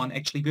about that one,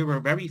 actually, we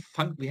were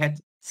we had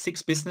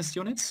 6 business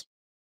units,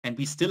 and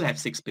we still have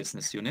 6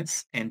 business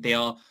units, and they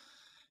are,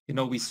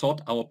 we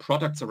sort our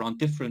products around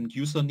different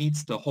user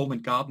needs. The home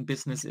and garden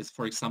business is,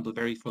 for example,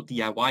 very for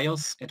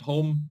DIYers at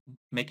home,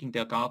 making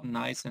their garden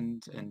nice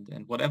and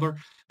whatever.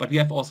 But we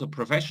have also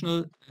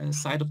professional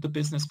side of the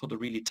business for the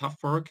really tough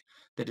work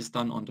that is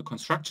done on the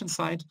construction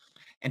side.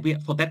 And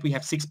for that, we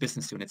have 6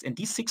 business units. And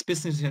these 6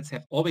 business units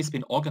have always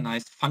been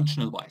organized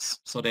functional-wise.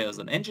 So there's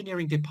an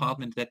engineering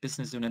department, that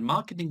business unit,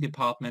 marketing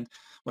department,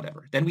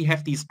 whatever. Then we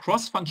have these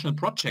cross-functional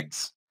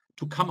projects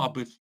to come up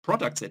with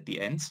products at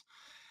the end.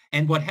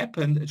 And what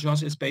happened,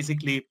 Josh, is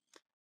basically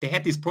they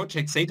had these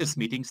project status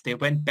meetings. They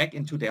went back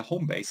into their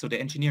home base. So the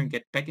engineering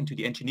get back into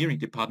the engineering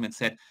department,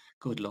 said,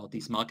 good Lord,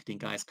 these marketing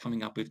guys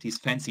coming up with these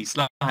fancy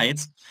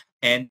slides,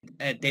 and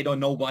they don't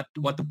know what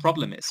the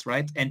problem is,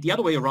 right? And the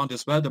other way around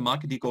as well, the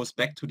marketing goes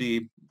back to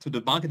the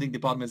marketing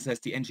department, says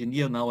the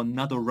engineer now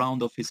another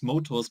round of his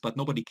motors, but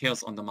nobody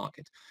cares on the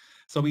market.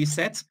 So we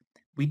said,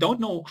 we don't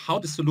know how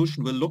the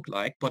solution will look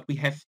like, but we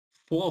have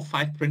 4 or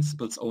 5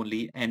 principles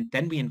only, and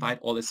then we invite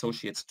all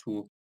associates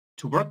to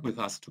work with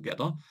us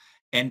together.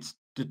 And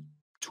the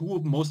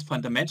 2 most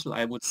fundamental,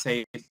 I would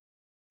say,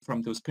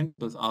 from those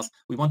principles are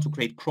we want to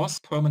create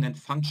cross-permanent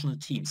functional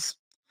teams.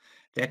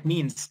 That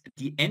means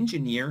the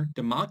engineer,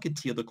 the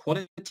marketeer, the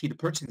quality, the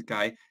purchasing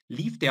guy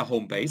leave their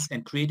home base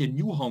and create a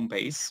new home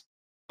base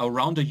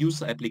around a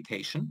user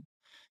application.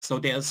 So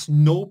there's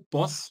no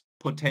boss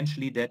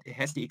potentially that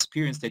has the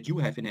experience that you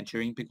have in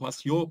engineering,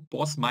 because your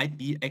boss might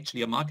be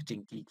actually a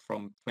marketing geek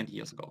from 20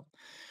 years ago.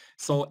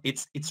 So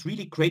it's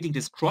really creating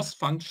this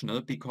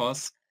cross-functional,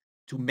 because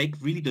to make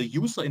really the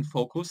user in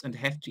focus and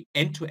have the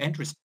end-to-end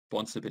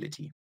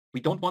responsibility. We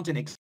don't want an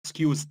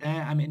excuse,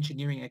 I'm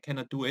engineering, I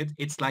cannot do it.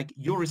 It's like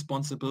you're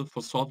responsible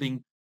for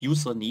solving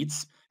user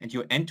needs, and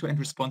you're end-to-end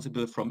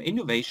responsible from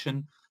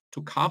innovation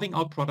to carving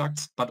out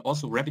products, but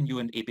also revenue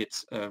and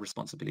EBIT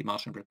responsibility,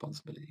 margin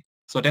responsibility.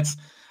 So that's,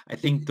 I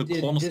think, the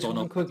cornerstone just one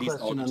of quick these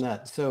question on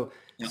that. So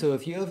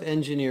if you have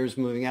engineers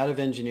moving out of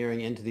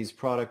engineering into these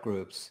product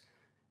groups,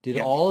 did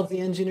all of the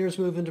engineers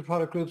move into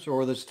product groups,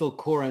 or are there still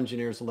core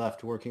engineers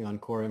left working on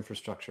core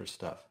infrastructure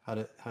stuff? How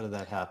did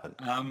that happen?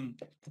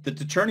 The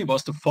journey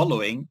was the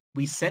following.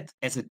 We set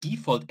as a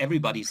default,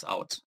 everybody's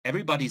out.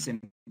 Everybody's in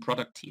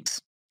product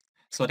teams.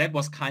 So that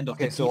was kind of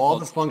okay. So all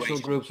the functional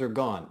groups are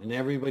gone, and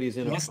everybody's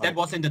in. Yes, that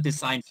was in the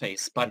design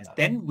phase. But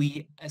then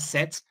we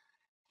said,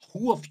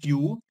 who of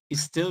you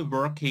is still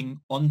working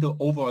on the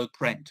overall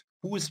brand?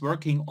 Who is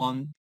working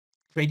on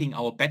creating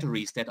our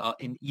batteries that are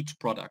in each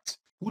product?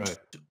 Right.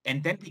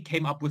 And then we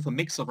came up with a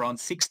mix of around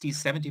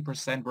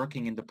 60-70%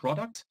 working in the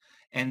product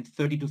and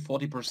 30 to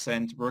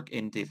 40% work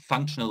in the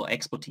functional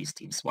expertise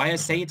teams. Why I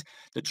say it,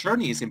 the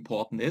journey is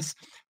important is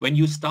when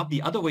you start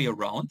the other way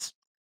around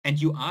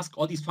and you ask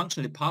all these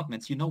functional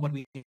departments, what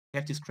we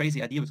have this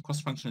crazy idea with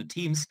cross-functional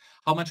teams,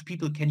 how much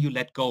people can you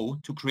let go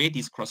to create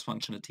these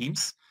cross-functional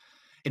teams?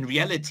 In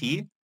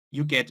reality,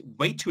 you get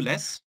way too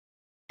less,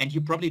 and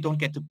you probably don't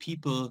get the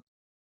people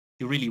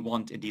you really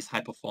want in these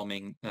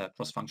high-performing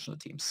cross-functional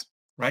teams.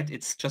 Right?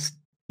 It's just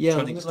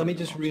let me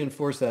just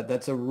reinforce that.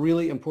 That's a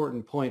really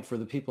important point for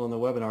the people on the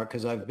webinar,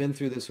 because I've been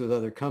through this with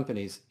other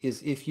companies,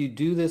 is if you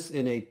do this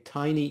in a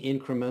tiny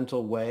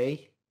incremental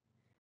way,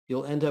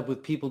 you'll end up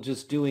with people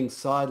just doing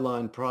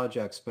sideline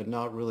projects, but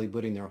not really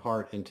putting their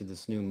heart into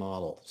this new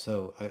model.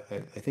 So I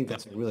think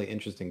that's a really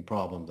interesting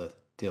problem to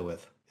deal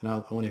with. And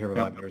I want to hear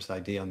about Wagner's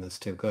idea on this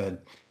too. Go ahead.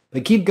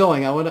 But keep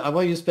going. I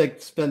want you to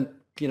spend,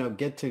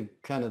 get to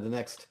kind of the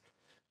next,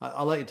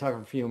 I'll let you talk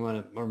for a few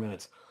more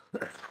minutes.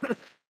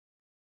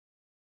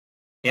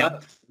 Yeah.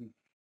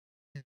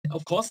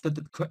 Of course,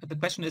 the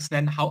question is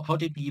then how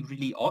did we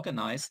really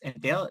organize? And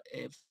there,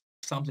 for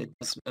example, it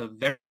was a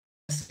very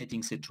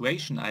fascinating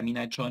situation. I mean,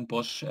 I joined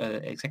Bosch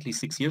exactly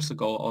 6 years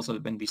ago, also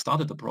when we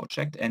started the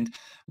project, and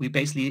we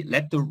basically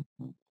let the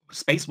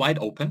space wide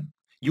open.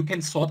 You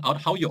can sort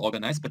out how you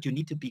organize, but you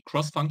need to be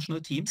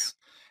cross-functional teams,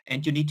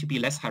 and you need to be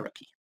less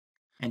hierarchy.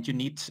 And you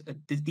need,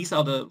 these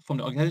are from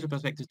the organizational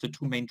perspective, the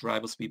 2 main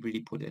drivers we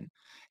really put in.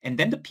 And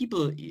then the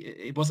people,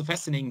 it was a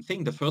fascinating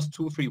thing. The first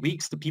 2 or 3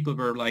 weeks, the people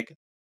were like,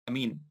 I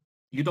mean,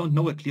 you don't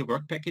know a clear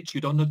work package. You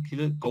don't know a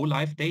clear go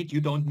live date.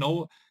 You don't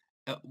know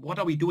what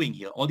are we doing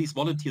here? All these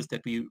volunteers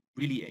that we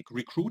really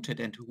recruited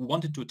and who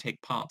wanted to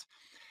take part.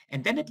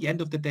 And then at the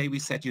end of the day, we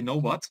said, you know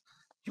what?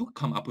 You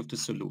come up with the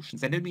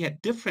solutions. And then we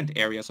had different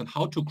areas on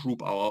how to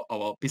group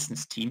our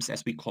business teams,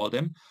 as we call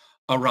them,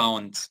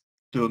 around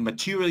the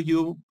material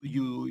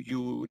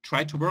you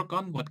try to work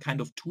on, what kind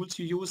of tools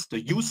you use,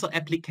 the user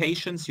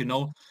applications, we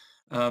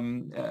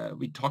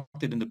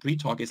talked it in the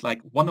pre-talk, is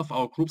like one of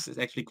our groups is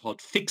actually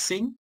called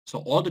fixing. So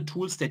all the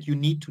tools that you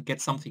need to get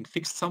something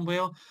fixed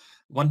somewhere.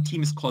 One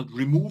team is called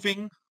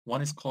removing,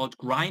 one is called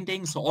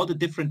grinding. So all the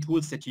different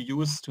tools that you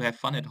use to have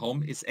fun at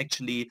home is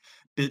actually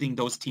building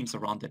those teams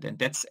around it. And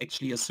that's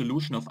actually a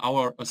solution of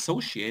our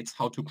associates,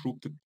 how to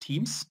group the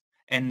teams,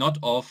 and not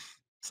of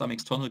some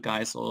external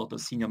guys or the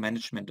senior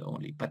management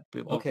only. But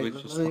okay,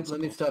 let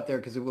me stop there,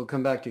 because it will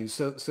come back to you.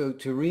 So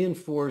to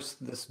reinforce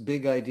this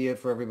big idea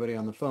for everybody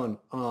on the phone,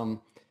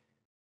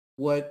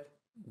 what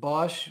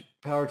Bosch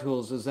Power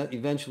Tools is that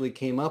eventually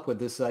came up with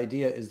this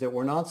idea is that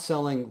we're not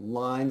selling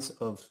lines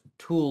of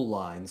tool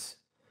lines.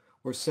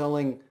 We're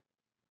selling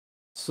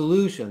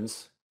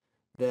solutions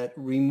that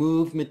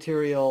remove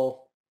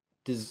material,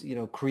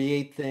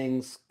 create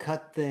things,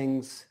 cut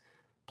things,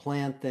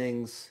 plant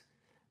things,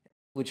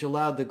 which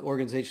allowed the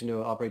organization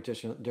to operate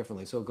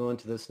differently. So I'll go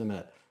into this in a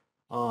minute.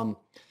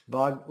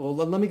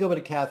 Let me go over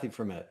to Kathi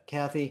for a minute.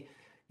 Kathi,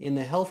 in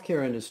the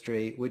healthcare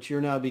industry, which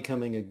you're now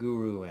becoming a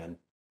guru in,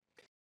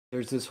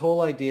 there's this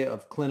whole idea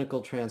of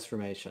clinical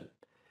transformation.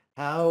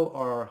 How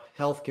are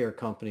healthcare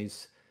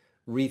companies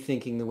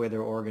rethinking the way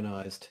they're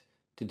organized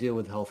to deal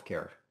with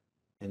healthcare?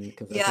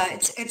 Yeah,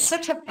 it's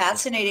such a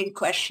fascinating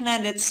question,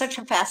 and it's such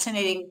a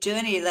fascinating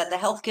journey that the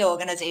healthcare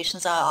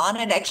organizations are on.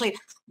 And actually,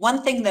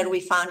 one thing that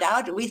we found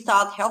out, we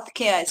thought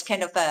healthcare is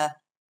kind of a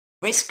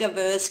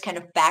risk-averse, kind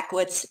of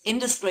backwards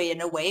industry in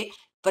a way.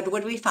 But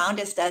what we found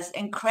is there's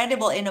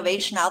incredible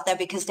innovation out there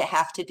because they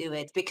have to do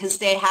it, because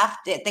they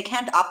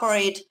can't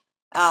operate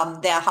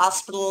their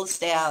hospitals,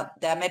 their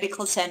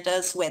medical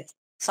centers with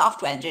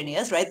software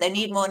engineers, right? They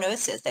need more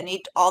nurses. They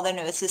need all the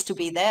nurses to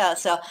be there.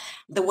 So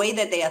the way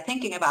that they are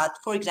thinking about,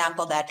 for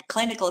example, that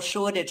clinical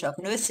shortage of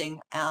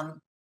nursing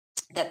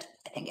that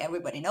I think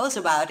everybody knows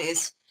about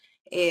is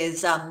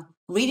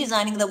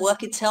redesigning the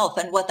work itself.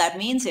 And what that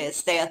means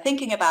is they are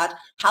thinking about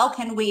how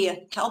can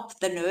we help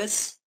the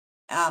nurse,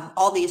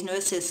 all these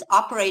nurses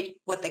operate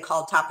what they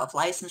call top of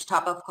license,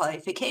 top of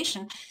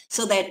qualification.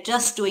 So they're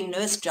just doing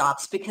nurse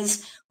jobs,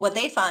 because what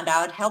they found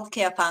out,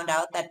 healthcare found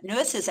out, that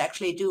nurses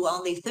actually do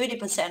only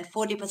 30%,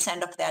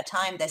 40% of their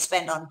time they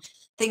spend on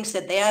things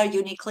that they are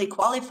uniquely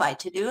qualified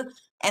to do.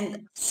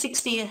 And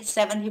 60,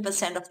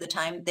 70% of the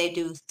time they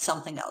do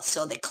something else.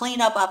 So they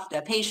clean up after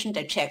a patient,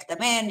 they check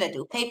them in, they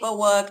do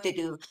paperwork, they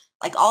do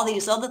like all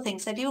these other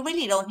things that you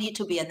really don't need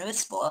to be a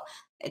nurse for.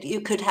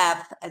 You could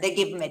have, they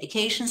give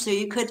medication, so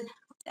you could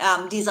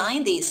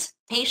design these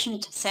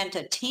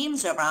patient-centered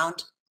teams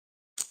around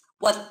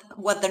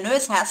what the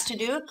nurse has to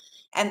do,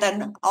 and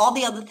then all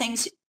the other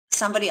things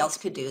somebody else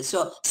could do.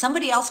 So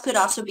somebody else could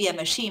also be a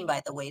machine,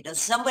 by the way.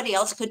 Somebody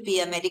else could be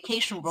a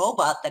medication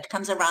robot that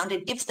comes around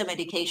and gives the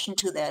medication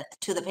to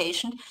the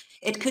patient.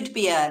 It could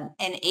be an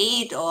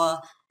aide or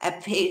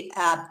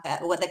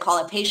what they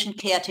call a patient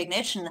care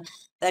technician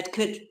that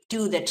could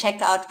do the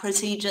checkout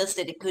procedures,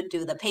 that it could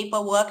do the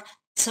paperwork.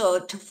 So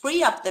to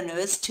free up the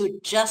nurse to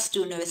just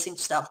do nursing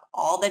stuff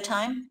all the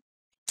time,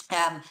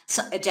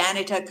 so a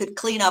janitor could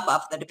clean up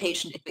after the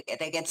patient if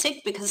they get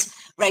sick, because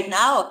right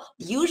now,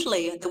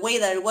 usually the way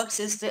that it works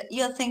is that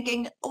you're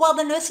thinking, well,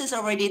 the nurse is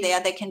already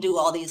there, they can do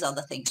all these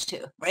other things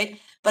too, right?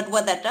 But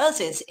what that does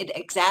is it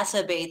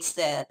exacerbates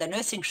the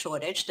nursing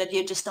shortage, that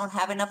you just don't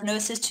have enough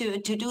nurses to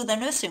do the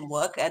nursing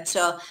work. And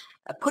so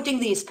putting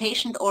these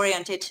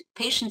patient-oriented,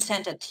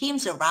 patient-centered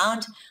teams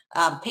around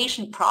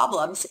patient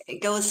problems,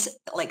 it goes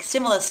like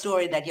similar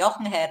story that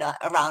Jochen had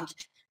around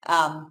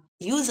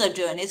user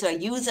journeys or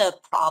user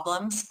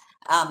problems.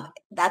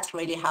 That's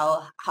really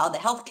how the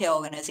healthcare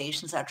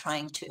organizations are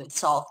trying to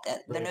solve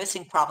the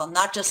nursing problem,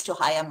 not just to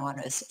hire more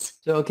nurses.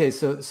 So, okay,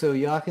 so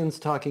Jochen's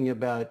talking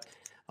about,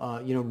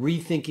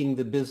 rethinking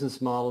the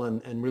business model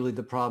and really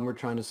the problem we're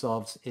trying to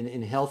solve.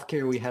 In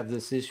healthcare, we have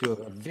this issue of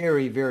a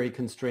very, very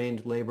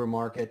constrained labor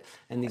market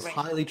and these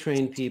highly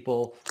trained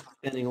people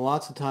spending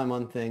lots of time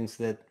on things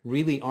that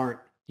really aren't,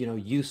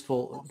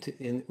 useful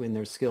in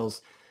their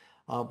skills.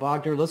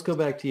 Wagner, let's go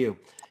back to you.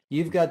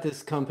 You've got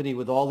this company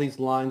with all these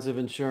lines of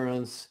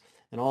insurance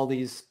and all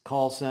these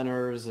call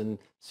centers and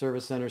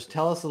service centers.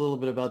 Tell us a little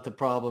bit about the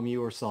problem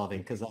you were solving,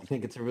 because I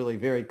think it's a really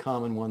very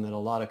common one that a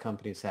lot of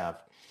companies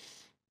have.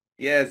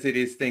 Yes, it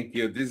is. Thank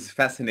you. This is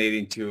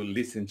fascinating to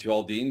listen to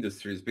all the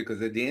industries,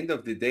 because at the end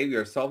of the day, we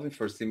are solving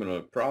for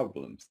similar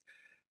problems.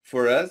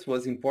 For us,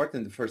 was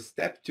important the first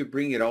step to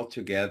bring it all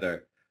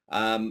together.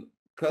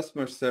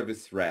 Customer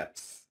service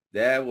reps.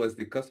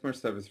 The customer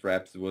service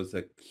reps was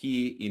a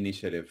key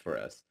initiative for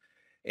us.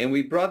 And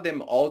we brought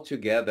them all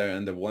together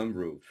under one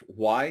roof.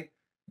 Why?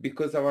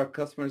 Because our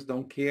customers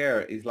don't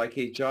care. It's like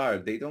HR.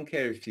 They don't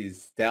care if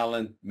it's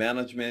talent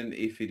management,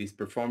 if it is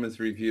performance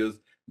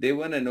reviews. They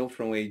want to know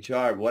from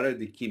HR what are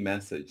the key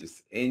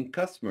messages. And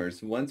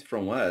customers want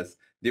from us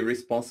the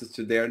responses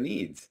to their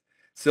needs.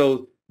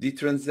 So the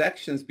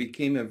transactions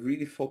became a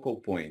really focal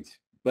point.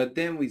 But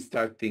then we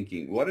start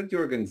thinking, what are the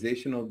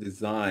organizational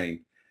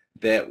design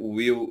that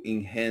will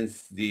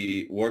enhance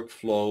the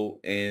workflow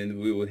and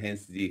will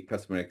enhance the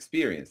customer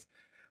experience?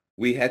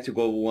 We had to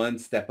go one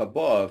step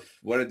above.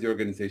 What are the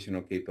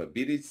organizational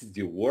capabilities,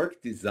 the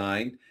work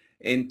design?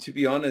 And to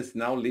be honest,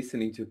 now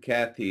listening to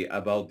Kathi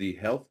about the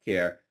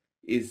healthcare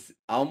is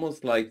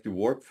almost like the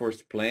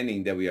workforce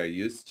planning that we are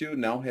used to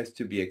now has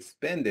to be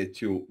expanded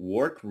to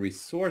work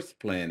resource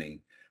planning,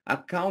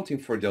 accounting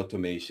for the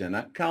automation,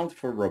 account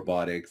for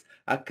robotics,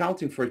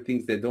 accounting for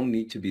things that don't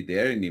need to be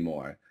there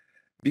anymore,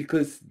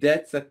 because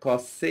that's a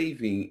cost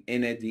saving.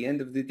 And at the end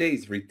of the day,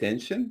 it's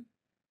retention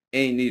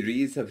And it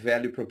is a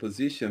value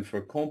proposition for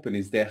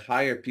companies that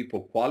hire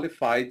people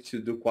qualified to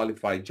do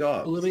qualified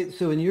jobs.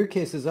 So in your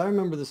case, as I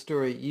remember the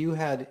story, you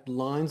had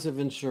lines of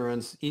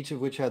insurance, each of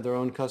which had their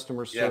own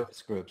customer Yeah,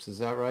 service groups. Is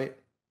that right?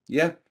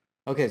 yeah.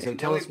 Okay, so And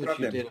then tell we us what brought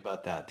you them. did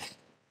about that.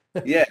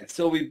 Yeah,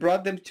 so we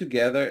brought them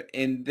together,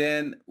 and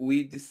then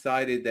we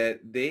decided that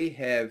they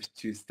have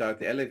to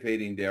start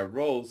elevating their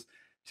roles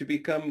to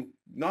become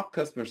not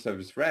customer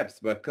service reps,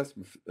 but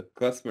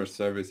customer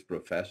service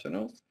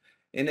professionals.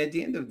 And at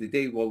the end of the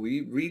day, what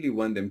we really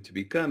want them to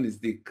become is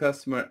the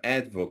customer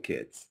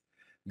advocates,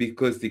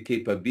 because the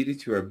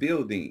capability we're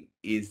building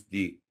is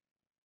the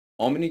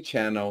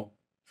omni-channel,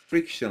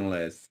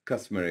 frictionless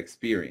customer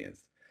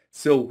experience.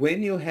 So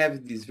when you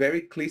have this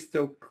very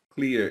crystal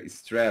clear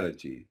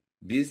strategy,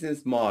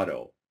 business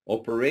model,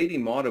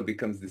 operating model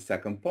becomes the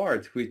second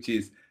part, which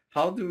is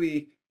how do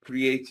we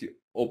create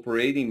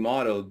operating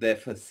model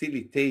that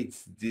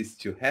facilitates this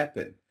to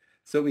happen?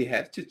 So we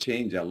have to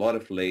change a lot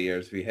of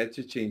layers. We had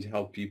to change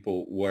how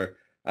people were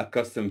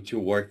accustomed to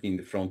working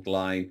the front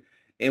line.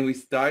 And we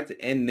start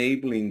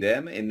enabling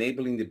them,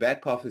 enabling the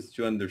back office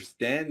to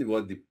understand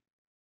what the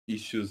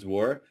issues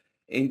were,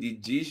 and the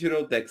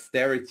digital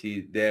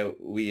dexterity that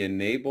we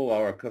enable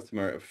our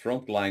customer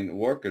frontline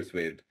workers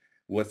with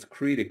was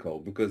critical,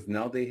 because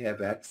now they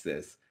have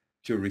access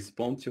to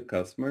respond to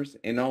customers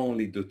and not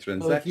only do So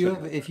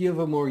transactions, if you have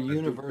a more but do better.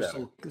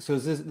 universal, so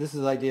is this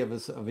is the idea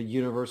of a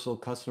universal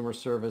customer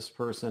service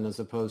person as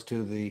opposed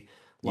to the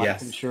life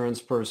Yes,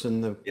 insurance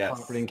person, the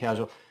property yes. and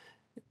casual.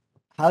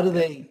 How do Yeah.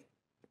 they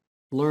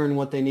learn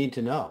what they need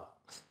to know?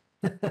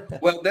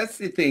 Well, that's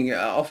the thing.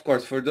 Of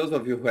course, for those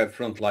of you who have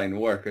frontline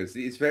workers,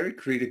 it's very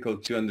critical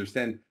to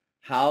understand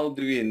how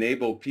do we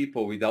enable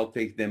people without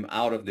taking them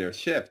out of their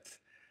shifts.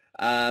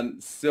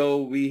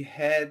 So we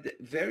had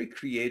very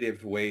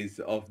creative ways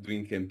of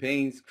doing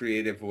campaigns,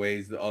 creative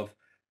ways of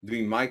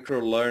doing micro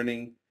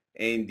learning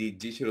and the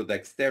digital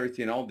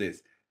dexterity and all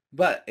this.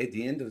 But at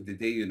the end of the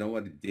day, you know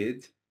what it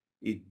did?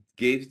 It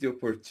gave the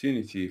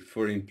opportunity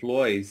for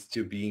employees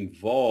to be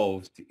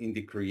involved in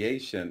the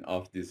creation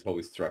of this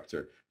whole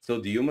structure. So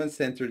the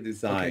human-centered Okay,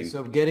 design,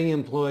 so getting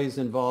employees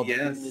involved in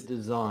the yes,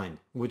 design,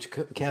 which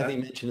Kathy exactly,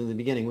 mentioned in the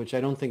beginning, which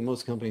I don't think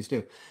most companies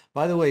do.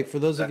 By the way, for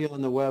those of you exactly.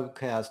 on the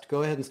webcast,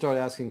 go ahead and start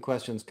asking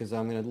questions because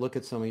I'm going to look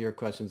at some of your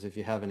questions if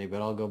you have any,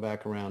 but I'll go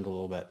back around a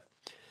little bit.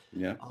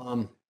 Yeah.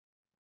 Um,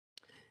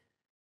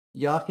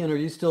 Yakin, are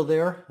you still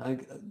there?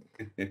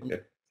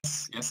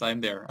 Yes,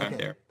 I'm there. I'm Okay.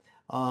 there.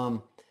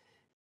 Um,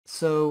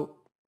 so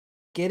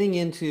getting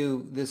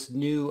into this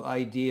new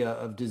idea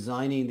of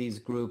designing these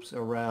groups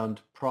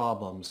around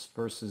problems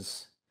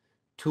versus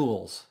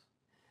tools,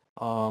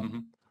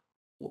 Mhm.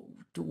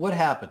 what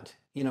happened?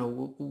 You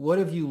know, what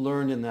have you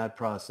learned in that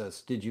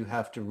process? Did you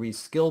have to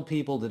reskill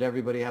people? Did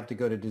everybody have to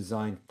go to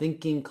design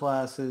thinking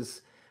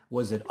classes?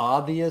 Was it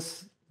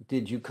obvious?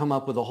 Did you come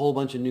up with a whole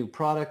bunch of new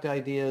product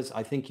ideas?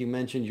 I think you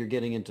mentioned you're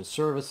getting into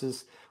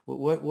services.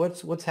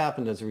 What's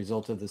happened as a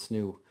result of this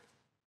new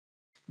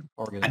I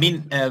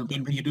organization? mean,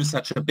 when you do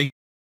such a big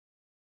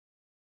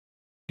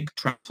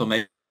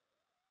transformation,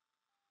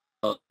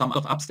 some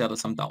of ups, there are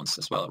some downs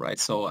as well, right?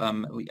 So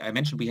I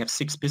mentioned we have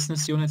 6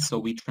 business units, so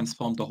we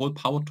transformed the whole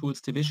Power Tools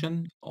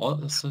division,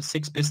 all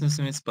 6 business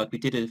units, but we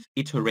did it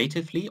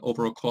iteratively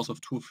over a course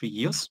of 2-3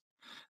 years.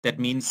 That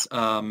means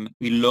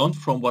we learned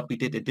from what we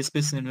did in this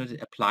business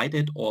unit, applied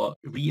it or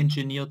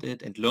re-engineered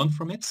it and learned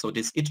from it. So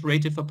this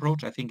iterative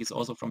approach, I think, is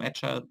also from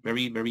Agile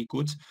very, very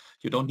good.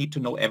 You don't need to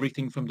know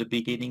everything from the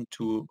beginning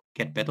to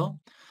get better.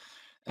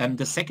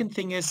 The second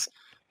thing is,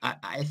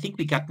 I think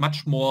we got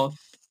much more.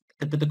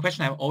 The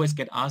question I always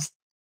get asked,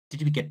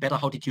 did we get better?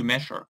 How did you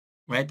measure?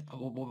 Right?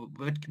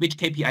 Which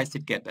KPIs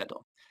did get better?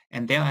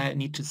 And there I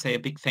need to say a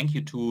big thank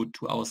you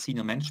to our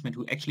senior management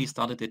who actually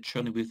started that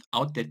journey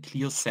without that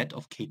clear set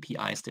of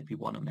KPIs that we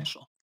want to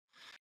measure.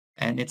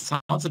 And it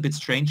sounds a bit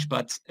strange,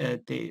 but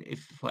if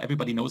for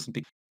everybody knows in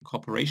big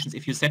corporations,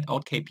 if you set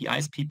out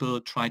KPIs, people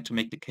try to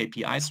make the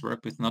KPIs work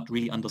with not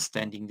really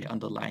understanding the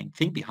underlying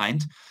thing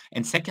behind.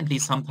 And secondly,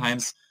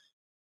 sometimes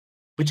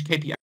which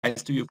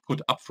KPIs do you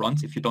put up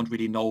front if you don't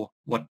really know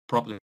what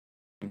problem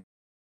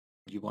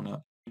you want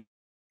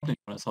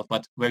to solve,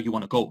 but where you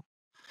want to go?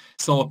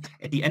 So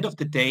at the end of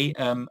the day,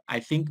 I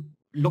think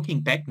looking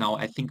back now,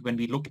 I think when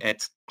we look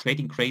at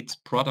creating great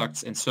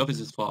products and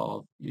services for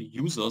our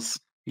users,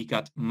 we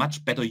got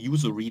much better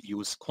user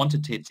reviews,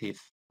 quantitative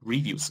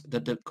reviews.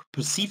 The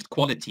perceived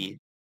quality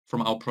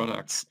from our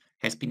products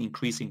has been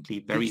increasingly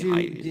very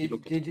high if you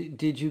look at.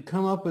 Did you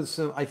come up with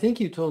some, I think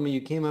you told me you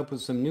came up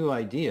with some new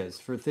ideas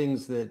for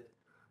things that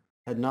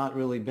had not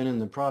really been in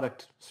the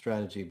product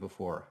strategy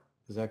before.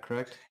 Is that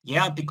correct?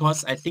 Yeah,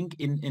 because I think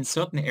in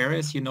certain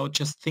areas,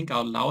 just think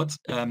out loud.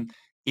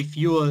 If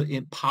you're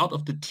in part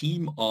of the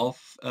team of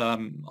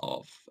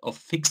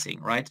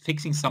fixing, right?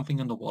 Fixing something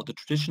on the wall. The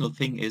traditional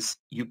thing is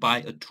you buy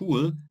a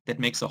tool that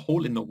makes a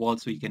hole in the wall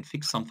so you can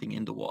fix something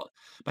in the wall.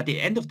 But at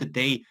the end of the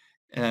day,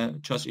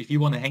 Josh, if you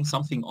want to hang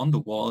something on the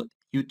wall,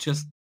 you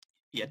just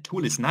yeah,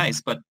 tool is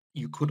nice, but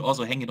you could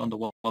also hang it on the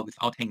wall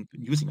without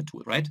using a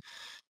tool, right?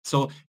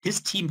 So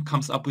his team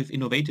comes up with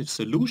innovative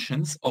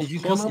solutions. Of Did you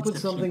course, come up it's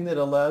with a something that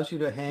allows you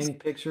to hang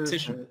pictures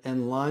decision.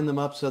 and line them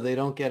up so they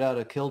don't get out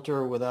of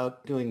kilter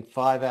without doing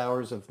 5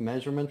 hours of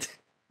measurement?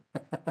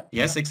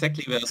 Yes,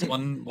 exactly. Whereas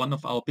one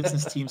of our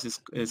business teams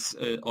is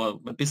or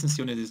a business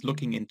unit is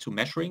looking into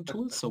measuring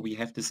tools. So we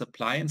have this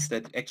appliance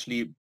that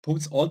actually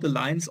puts all the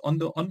lines on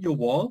your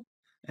wall,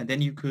 and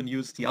then you can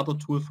use the other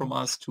tool from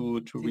us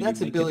to See, really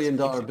that's a make it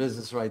billion-dollar exactly.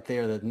 business right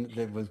there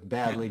that was Yeah.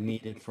 badly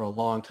needed for a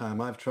long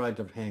time. I've tried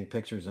to hang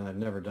pictures and I've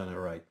never done it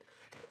right.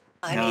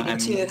 I Yeah, needed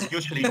I'm to.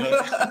 usually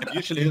not, I'm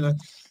usually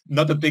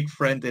not a big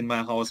friend in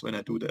my house when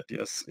I do that.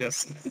 Yes,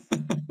 yes.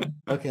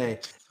 Okay,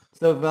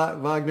 so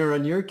Wagner,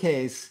 on your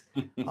case,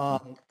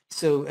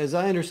 so as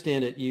I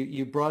understand it,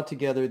 you brought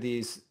together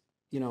these,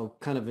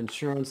 kind of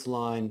insurance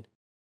line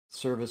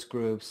service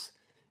groups,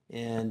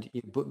 and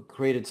you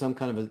created some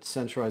kind of a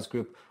centralized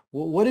group.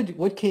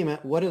 What came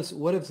out?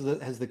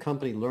 Has the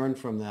company learned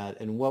from that,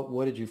 and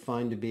what did you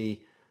find to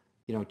be,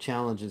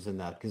 challenges in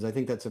that? Because I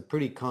think that's a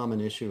pretty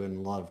common issue in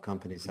a lot of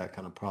companies, that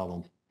kind of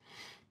problem.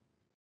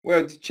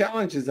 Well, the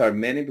challenges are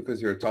many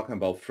because you're talking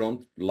about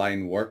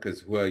frontline workers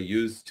who are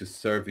used to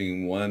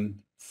serving one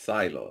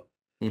silo.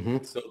 Mm-hmm.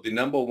 So the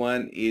number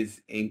one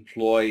is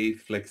employee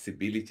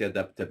flexibility,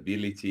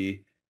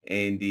 adaptability,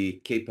 and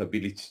the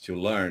capability to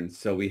learn.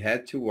 So we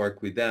had to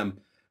work with them.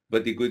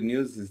 But the good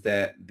news is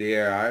that they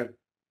are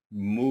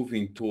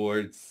moving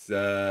towards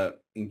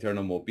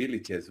internal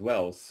mobility as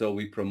well. So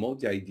we promote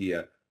the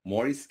idea,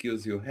 more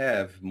skills you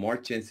have, more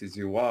chances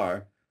you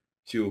are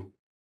to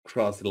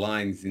cross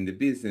lines in the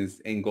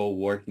business and go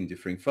work in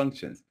different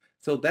functions.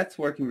 So that's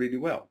working really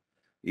well.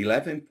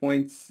 11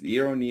 points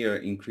year on year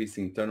increase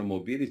in internal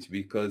mobility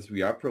because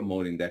we are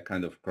promoting that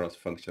kind of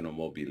cross-functional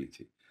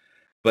mobility.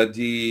 But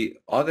the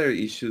other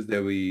issues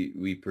that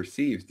we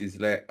perceived is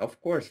that, of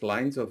course,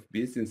 lines of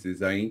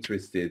businesses are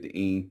interested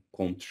in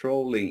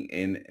controlling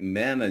and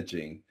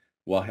managing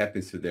what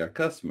happens to their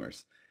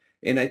customers.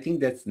 And I think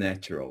that's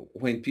natural.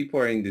 When people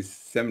are in this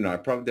seminar,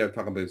 probably they're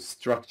talking about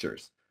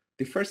structures.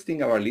 The first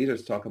thing our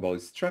leaders talk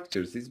about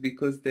structures is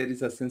because there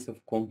is a sense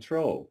of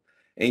control.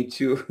 And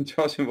to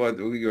Josh, what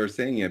you were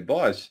saying at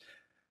Bosch,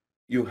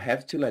 you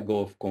have to let go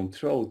of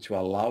control to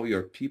allow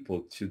your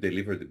people to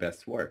deliver the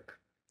best work.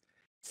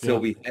 So Yeah.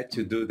 we had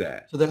to do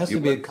that. So there has It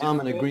to be was a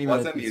common difficult, agreement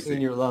at wasn't the easy.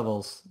 senior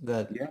levels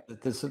Yeah,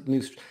 that this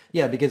new,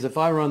 yeah, because if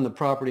I run the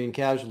property and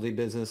casualty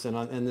business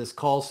and this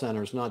call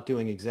center is not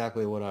doing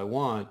exactly what I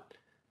want,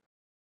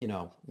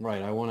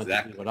 right, I want it to do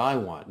exactly. what I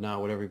want,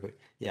 not what everybody,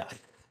 yeah.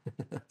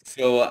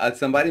 So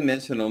somebody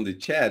mentioned on the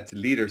chat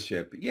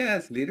leadership.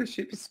 Yes,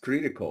 leadership is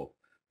critical.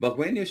 But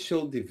when you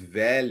show the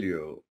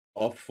value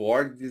of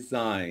org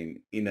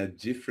design in a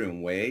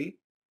different way,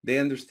 they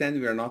understand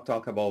we are not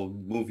talking about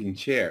moving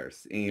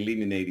chairs and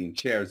eliminating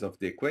chairs of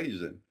the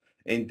equation.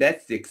 And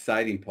that's the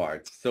exciting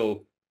part.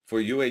 So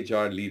for you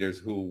HR leaders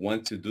who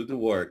want to do the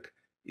work,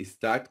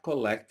 start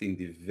collecting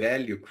the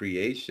value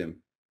creation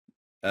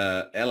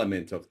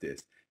element of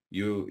this.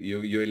 You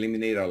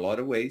eliminate a lot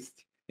of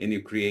waste and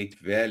you create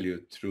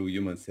value through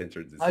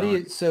human-centered How do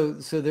design.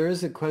 you, so there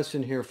is a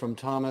question here from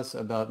Thomas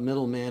about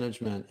middle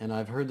management, and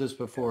I've heard this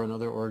before in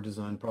other org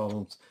design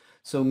problems.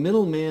 So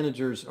middle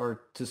managers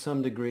are to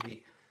some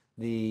degree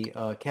the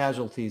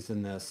casualties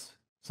in this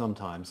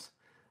sometimes.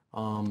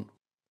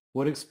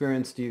 What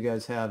experience do you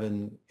guys have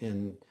in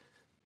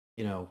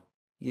you know,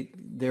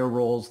 their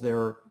roles,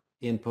 their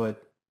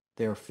input,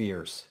 their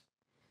fears?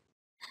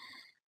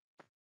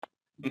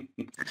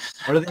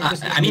 Or do they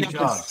just need I mean, new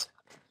jobs?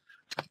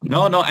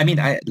 no, no. I mean,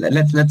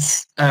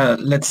 let's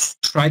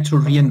try to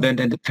reinvent,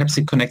 and perhaps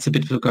it connects a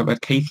bit with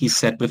what Katie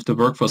said with the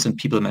workforce and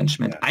people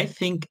management. Yeah. I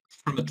think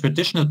from a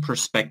traditional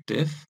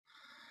perspective,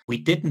 we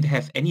didn't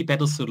have any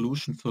better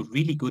solution for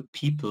really good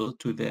people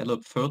to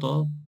develop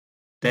further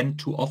than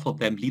to offer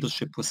them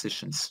leadership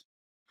positions.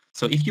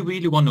 So if you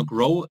really want to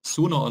grow,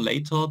 sooner or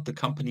later, the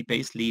company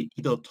basically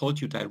either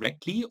told you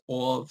directly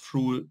or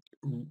through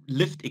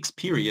lived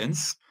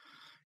experience,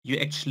 you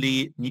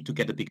actually need to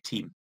get a big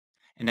team.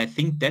 And I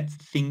think that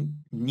thing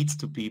needs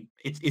to be,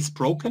 it's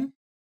broken,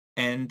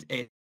 and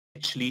it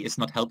actually is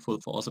not helpful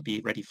for also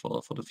be ready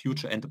for the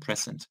future and the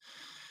present.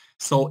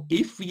 So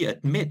if we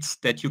admit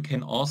that you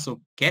can also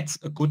get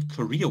a good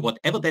career,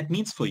 whatever that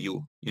means for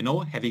you,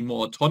 having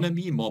more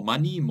autonomy, more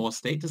money, more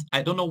status,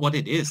 I don't know what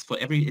it is for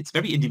it's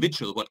very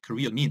individual what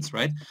career means,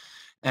 right?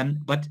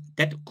 But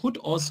that could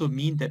also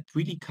mean that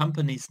really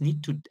companies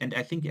need to, and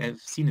I think I've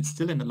seen it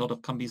still in a lot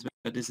of companies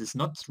where this is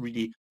not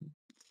really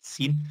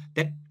seen,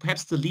 that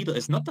perhaps the leader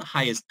is not the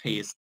highest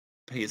pays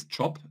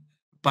job,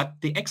 but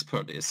the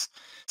expert is.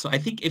 So I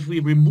think if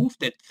we remove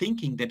that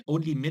thinking that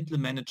only middle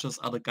managers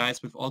are the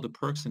guys with all the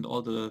perks and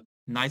all the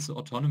nice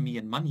autonomy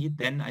and money,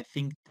 then I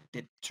think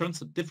that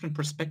turns a different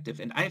perspective.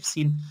 And I've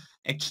seen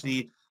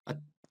actually a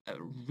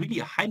really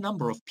a high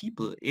number of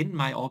people in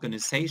my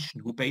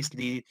organization who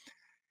basically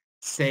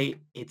say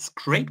it's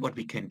great what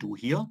we can do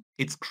here.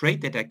 It's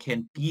great that I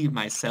can be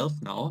myself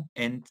now.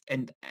 And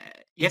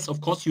yes, of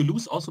course, you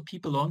lose also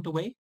people along the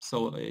way.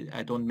 So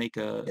I don't make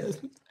Yes.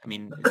 I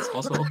mean, it's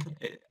also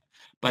okay.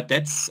 But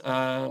that's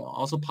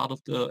also part of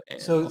the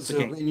So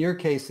game. in your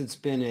case, it's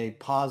been a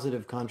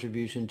positive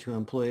contribution to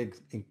employee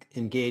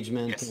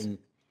engagement, Yes, and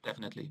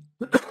definitely.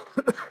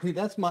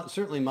 that's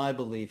certainly my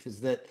belief is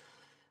that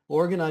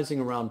organizing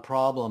around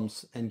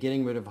problems and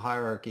getting rid of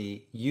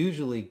hierarchy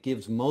usually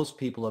gives most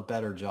people a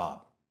better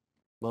job.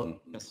 Well,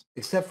 Yes.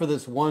 except for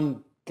this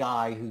one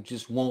guy who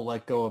just won't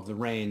let go of the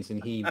reins,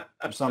 and he,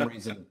 for some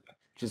reason,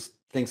 just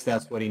thinks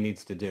that's what he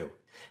needs to do.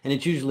 And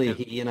it's usually Yeah.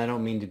 he, and I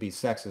don't mean to be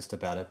sexist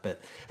about it,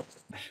 but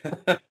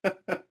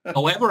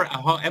However,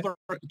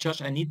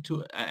 Josh,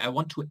 I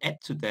want to add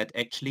to that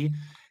actually.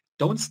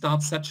 Don't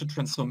start such a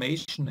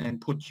transformation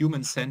and put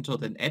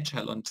human-centered and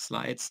agile on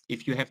slides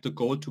if you have the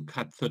goal to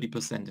cut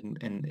 30%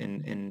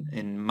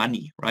 in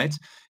money, right?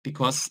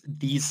 Because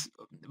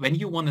when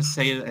you want to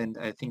say, and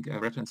I think a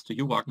reference to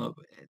you, Wagner,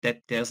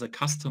 that there's a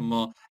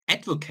customer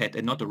advocate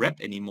and not a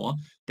rep anymore,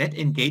 that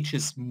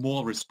engages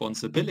more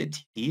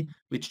responsibility,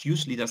 which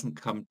usually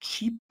doesn't come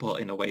cheaper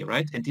in a way,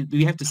 right? And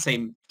we have the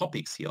same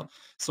topics here.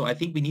 So I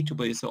think we need to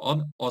be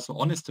also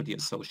honest to the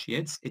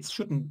associates. It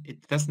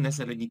doesn't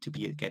necessarily need to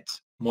get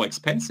more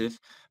expensive,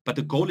 but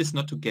the goal is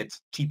not to get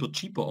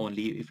cheaper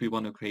only if we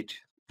want to create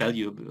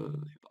value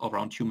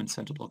around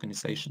human-centered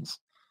organizations.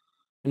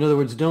 in other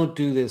words, don't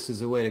do this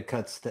as a way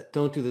to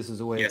don't do this as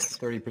a way to Yes. cut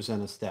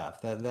 30% of staff.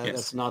 Yes.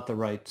 That's not the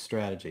right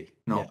strategy.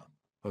 No.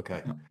 Yeah.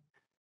 Okay. Yeah.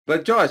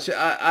 But Josh,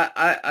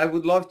 I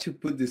would love to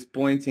put this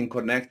point and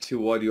connect to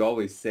what you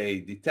always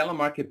say. The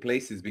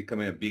telemarketplace is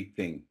becoming a big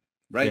thing,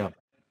 right? Yeah.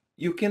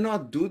 You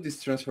cannot do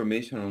this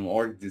transformation on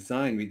org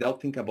design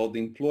without thinking about the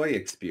employee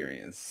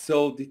experience.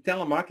 So the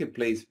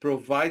telemarketplace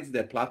provides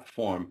the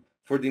platform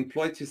for the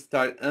employee to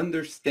start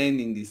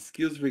understanding the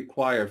skills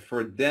required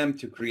for them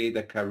to create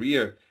a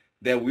career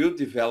that will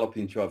develop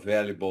into a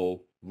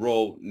valuable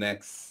role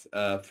next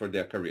for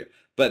their career.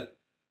 But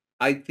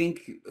I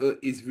think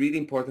it's really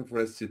important for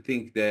us to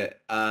think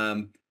that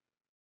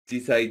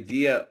this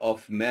idea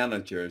of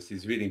managers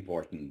is really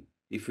important.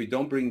 If we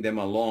don't bring them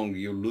along,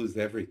 you lose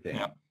everything.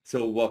 Yeah.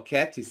 So what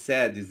Kathi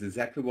said is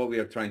exactly what we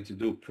are trying to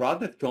do.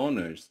 Product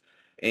owners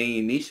and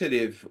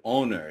initiative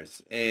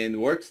owners and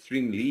work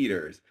stream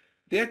leaders,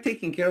 they're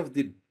taking care of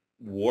the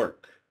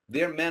work.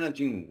 They're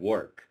managing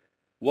work.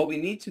 What we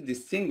need to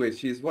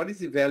distinguish is what is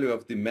the value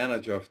of the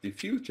manager of the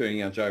future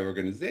in agile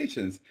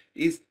organizations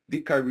is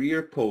the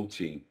career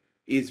coaching,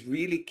 is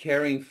really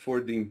caring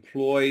for the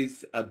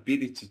employee's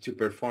ability to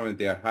perform at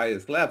their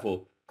highest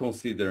level,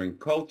 considering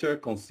culture,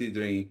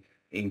 considering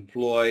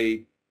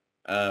employee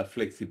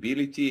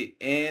flexibility,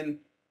 and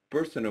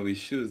personal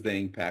issues that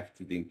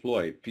impact the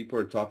employee. People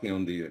are talking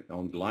on the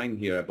line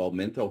here about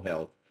mental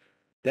health.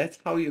 That's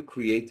how you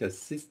create a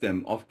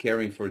system of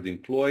caring for the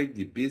employee,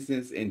 the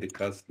business, and the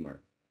customer.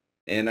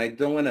 And I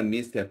don't want to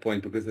miss that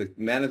point because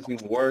managing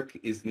work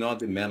is not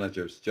the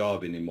manager's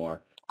job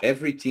anymore.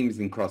 Every team is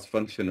in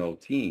cross-functional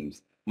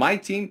teams. My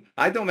team,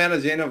 I don't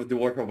manage any of the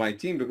work of my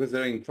team because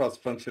they're in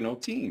cross-functional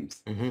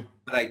teams. Mm-hmm.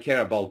 But I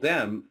care about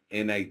them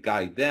and I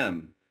guide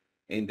them.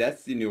 And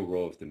that's the new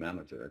role of the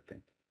manager, I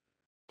think.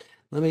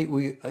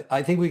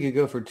 I think we could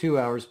go for 2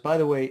 hours. By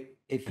the way,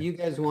 if you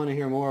guys want to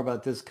hear more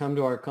about this, come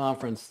to our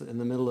conference in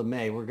the middle of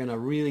May. We're going to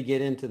really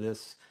get into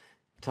this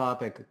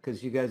topic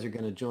because you guys are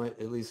going to join.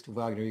 At least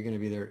Wagner, you're going to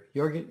be there.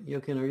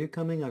 Jochen, are you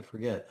coming? I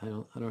forget. I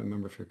don't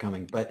remember if you're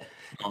coming. But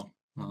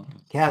No.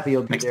 Kathi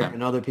will be Next there time.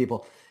 and other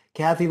people.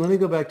 Kathi, let me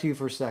go back to you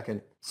for a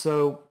second.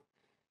 So,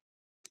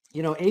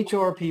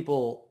 HR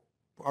people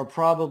are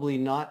probably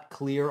not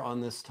clear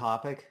on this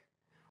topic.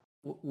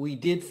 We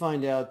did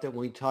find out that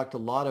when we talked to a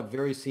lot of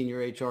very senior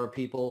HR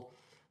people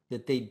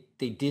that they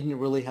didn't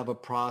really have a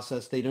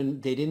process. They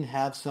didn't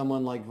have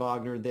someone like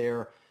Wagner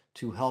there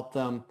to help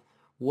them.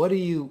 What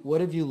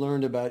have you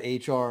learned about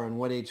HR and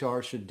what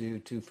HR should do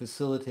to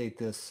facilitate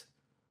this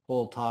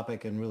whole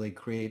topic and really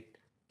create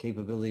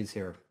capabilities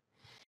here?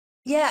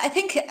 Yeah, I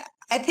think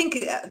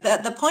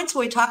the points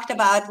we talked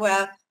about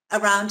were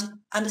around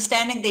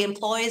understanding the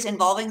employees,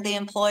 involving the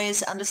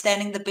employees,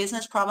 understanding the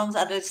business problems,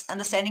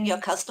 understanding your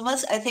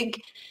customers. I think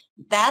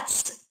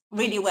that's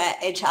really where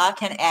HR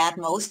can add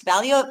most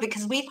value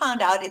because we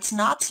found out it's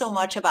not so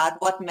much about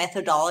what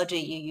methodology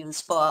you use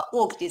for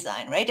org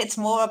design, right? It's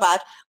more about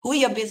who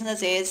your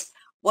business is,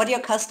 what your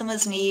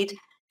customers need,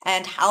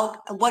 and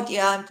what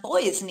your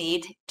employees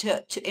need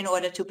to in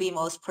order to be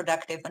most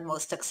productive and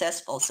most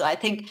successful. So I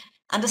think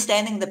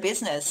understanding the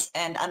business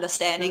and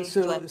understanding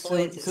your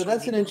employees. So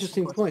that's an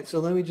interesting point. So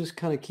let me just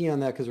kind of key on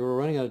that because we're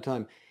running out of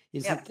time.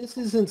 That this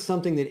isn't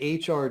something that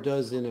HR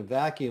does in a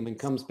vacuum and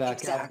comes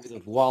back out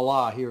with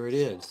voila, here it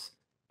is.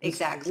 This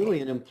is really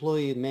an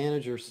employee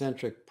manager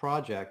centric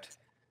project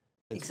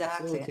that's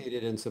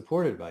facilitated and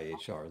supported by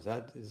HR. Is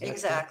that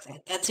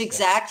exactly? That's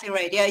exactly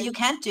right. Yeah, you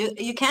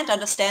can't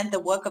understand the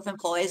work of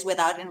employees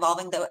without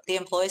involving the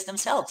employees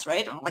themselves,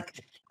 right?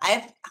 Like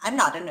I'm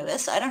not a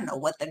nurse. I don't know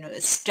what the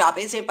nurse job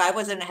is. If I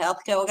was in a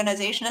healthcare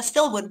organization, I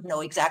still wouldn't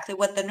know exactly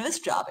what the nurse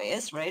job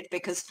is, right?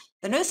 Because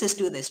the nurses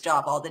do this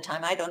job all the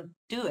time. I don't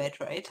do it,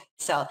 right?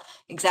 So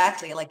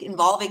exactly, like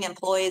involving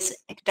employees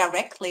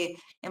directly,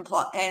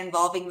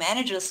 involving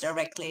managers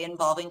directly,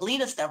 involving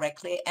leaders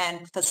directly,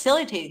 and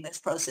facilitating this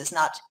process,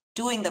 not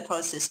doing the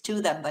process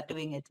to them, but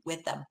doing it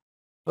with them.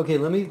 Okay,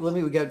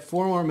 we got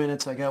 4 more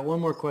minutes. I got one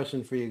more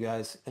question for you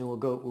guys, and we'll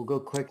go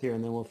quick here,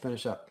 and then we'll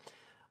finish up.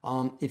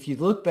 If you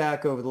look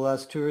back over the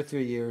last 2 or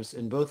 3 years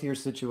in both your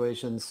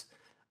situations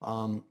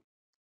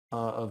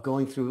of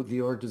going through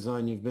the org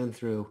design you've been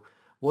through,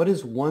 what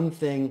is one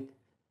thing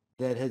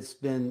that has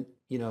been,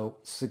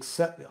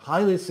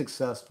 highly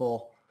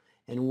successful,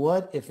 and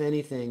what, if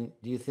anything,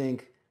 do you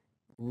think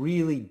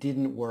really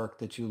didn't work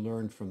that you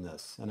learned from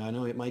this? And I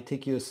know it might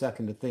take you a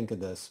second to think of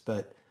this,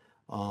 but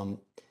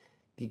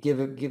you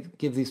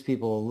give these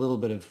people a little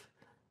bit of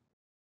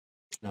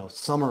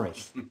summary.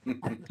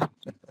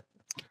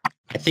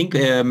 I think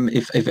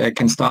if I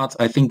can start,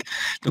 I think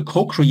the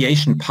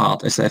co-creation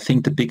part is, I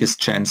think, the biggest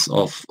chance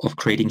of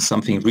creating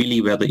something really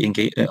where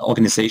the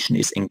organization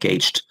is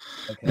engaged.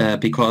 Okay.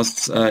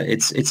 Because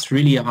it's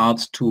really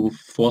hard to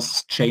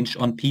force change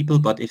on people,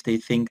 but if they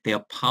think they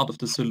are part of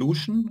the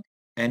solution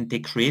and they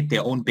create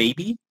their own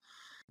baby,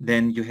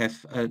 then you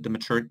have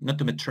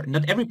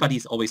not everybody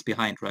is always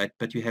behind, right?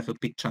 But you have a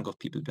big chunk of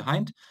people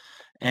behind.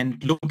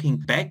 And looking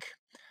back,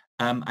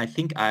 I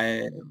think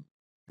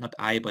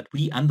but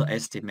we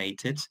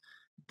underestimated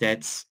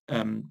that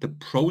the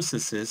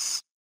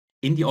processes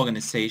in the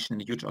organization, in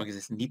the huge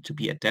organization, need to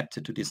be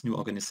adapted to this new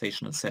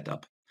organizational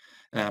setup.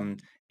 And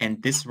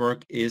this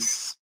work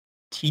is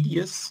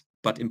tedious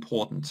but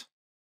important.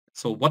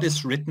 So what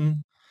is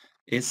written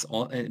is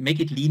make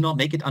it leaner,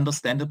 make it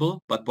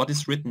understandable, but what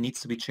is written needs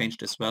to be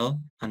changed as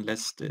well,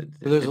 unless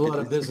there's a lot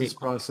of business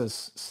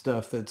process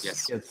stuff that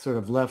gets sort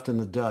of left in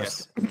the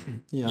dust.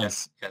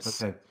 Yes.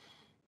 Okay.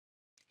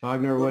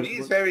 Wagner,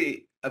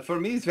 for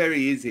me, it's very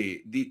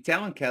easy. The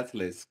talent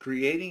catalyst,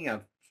 creating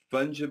a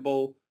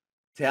fungible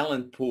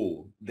talent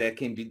pool that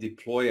can be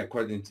deployed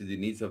according to the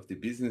needs of the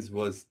business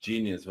was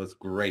genius, was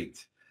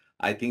great.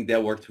 I think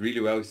that worked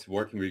really well. It's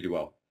working really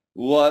well.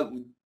 What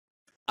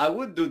I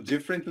would do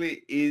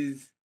differently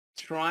is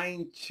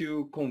trying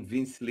to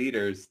convince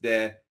leaders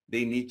that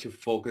they need to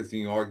focus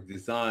in org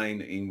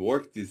design, in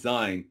work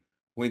design,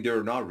 when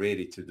they're not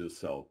ready to do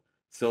so.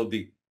 So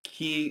the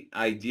key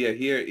idea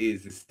here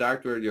is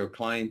start where your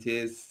client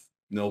is,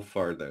 no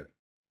further.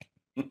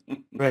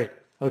 Right.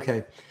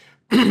 Okay.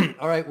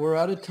 All right. We're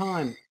out of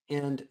time.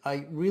 And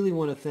I really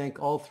want to thank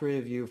all 3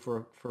 of you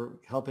for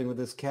helping with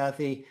this.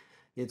 Kathi,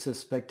 it's a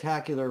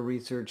spectacular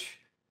research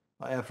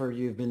effort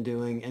you've been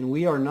doing. And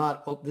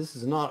this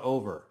is not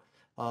over.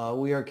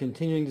 We are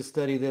continuing to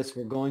study this.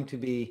 We're going to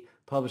be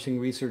publishing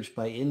research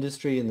by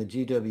industry in the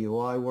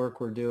GWI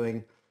work we're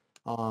doing.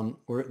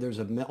 There's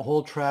a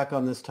whole track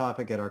on this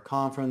topic at our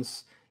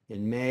conference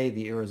in May,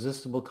 the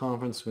Irresistible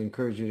Conference. We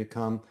encourage you to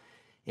come.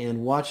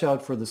 And watch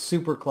out for the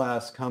super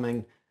class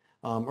coming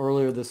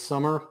earlier this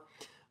summer.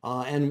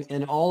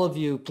 And all of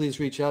you, please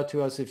reach out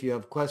to us if you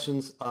have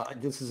questions.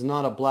 This is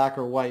not a black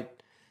or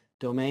white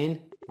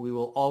domain. We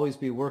will always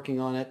be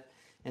working on it.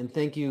 And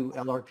thank you,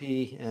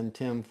 LRP and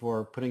Tim,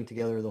 for putting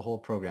together the whole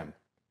program.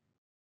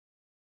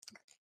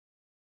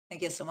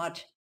 Thank you so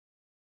much.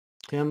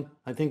 Tim,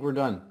 I think we're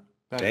done.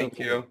 Thank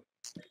you.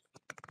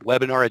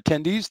 Webinar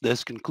attendees,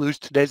 this concludes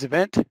today's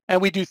event,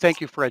 and we do thank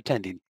you for attending.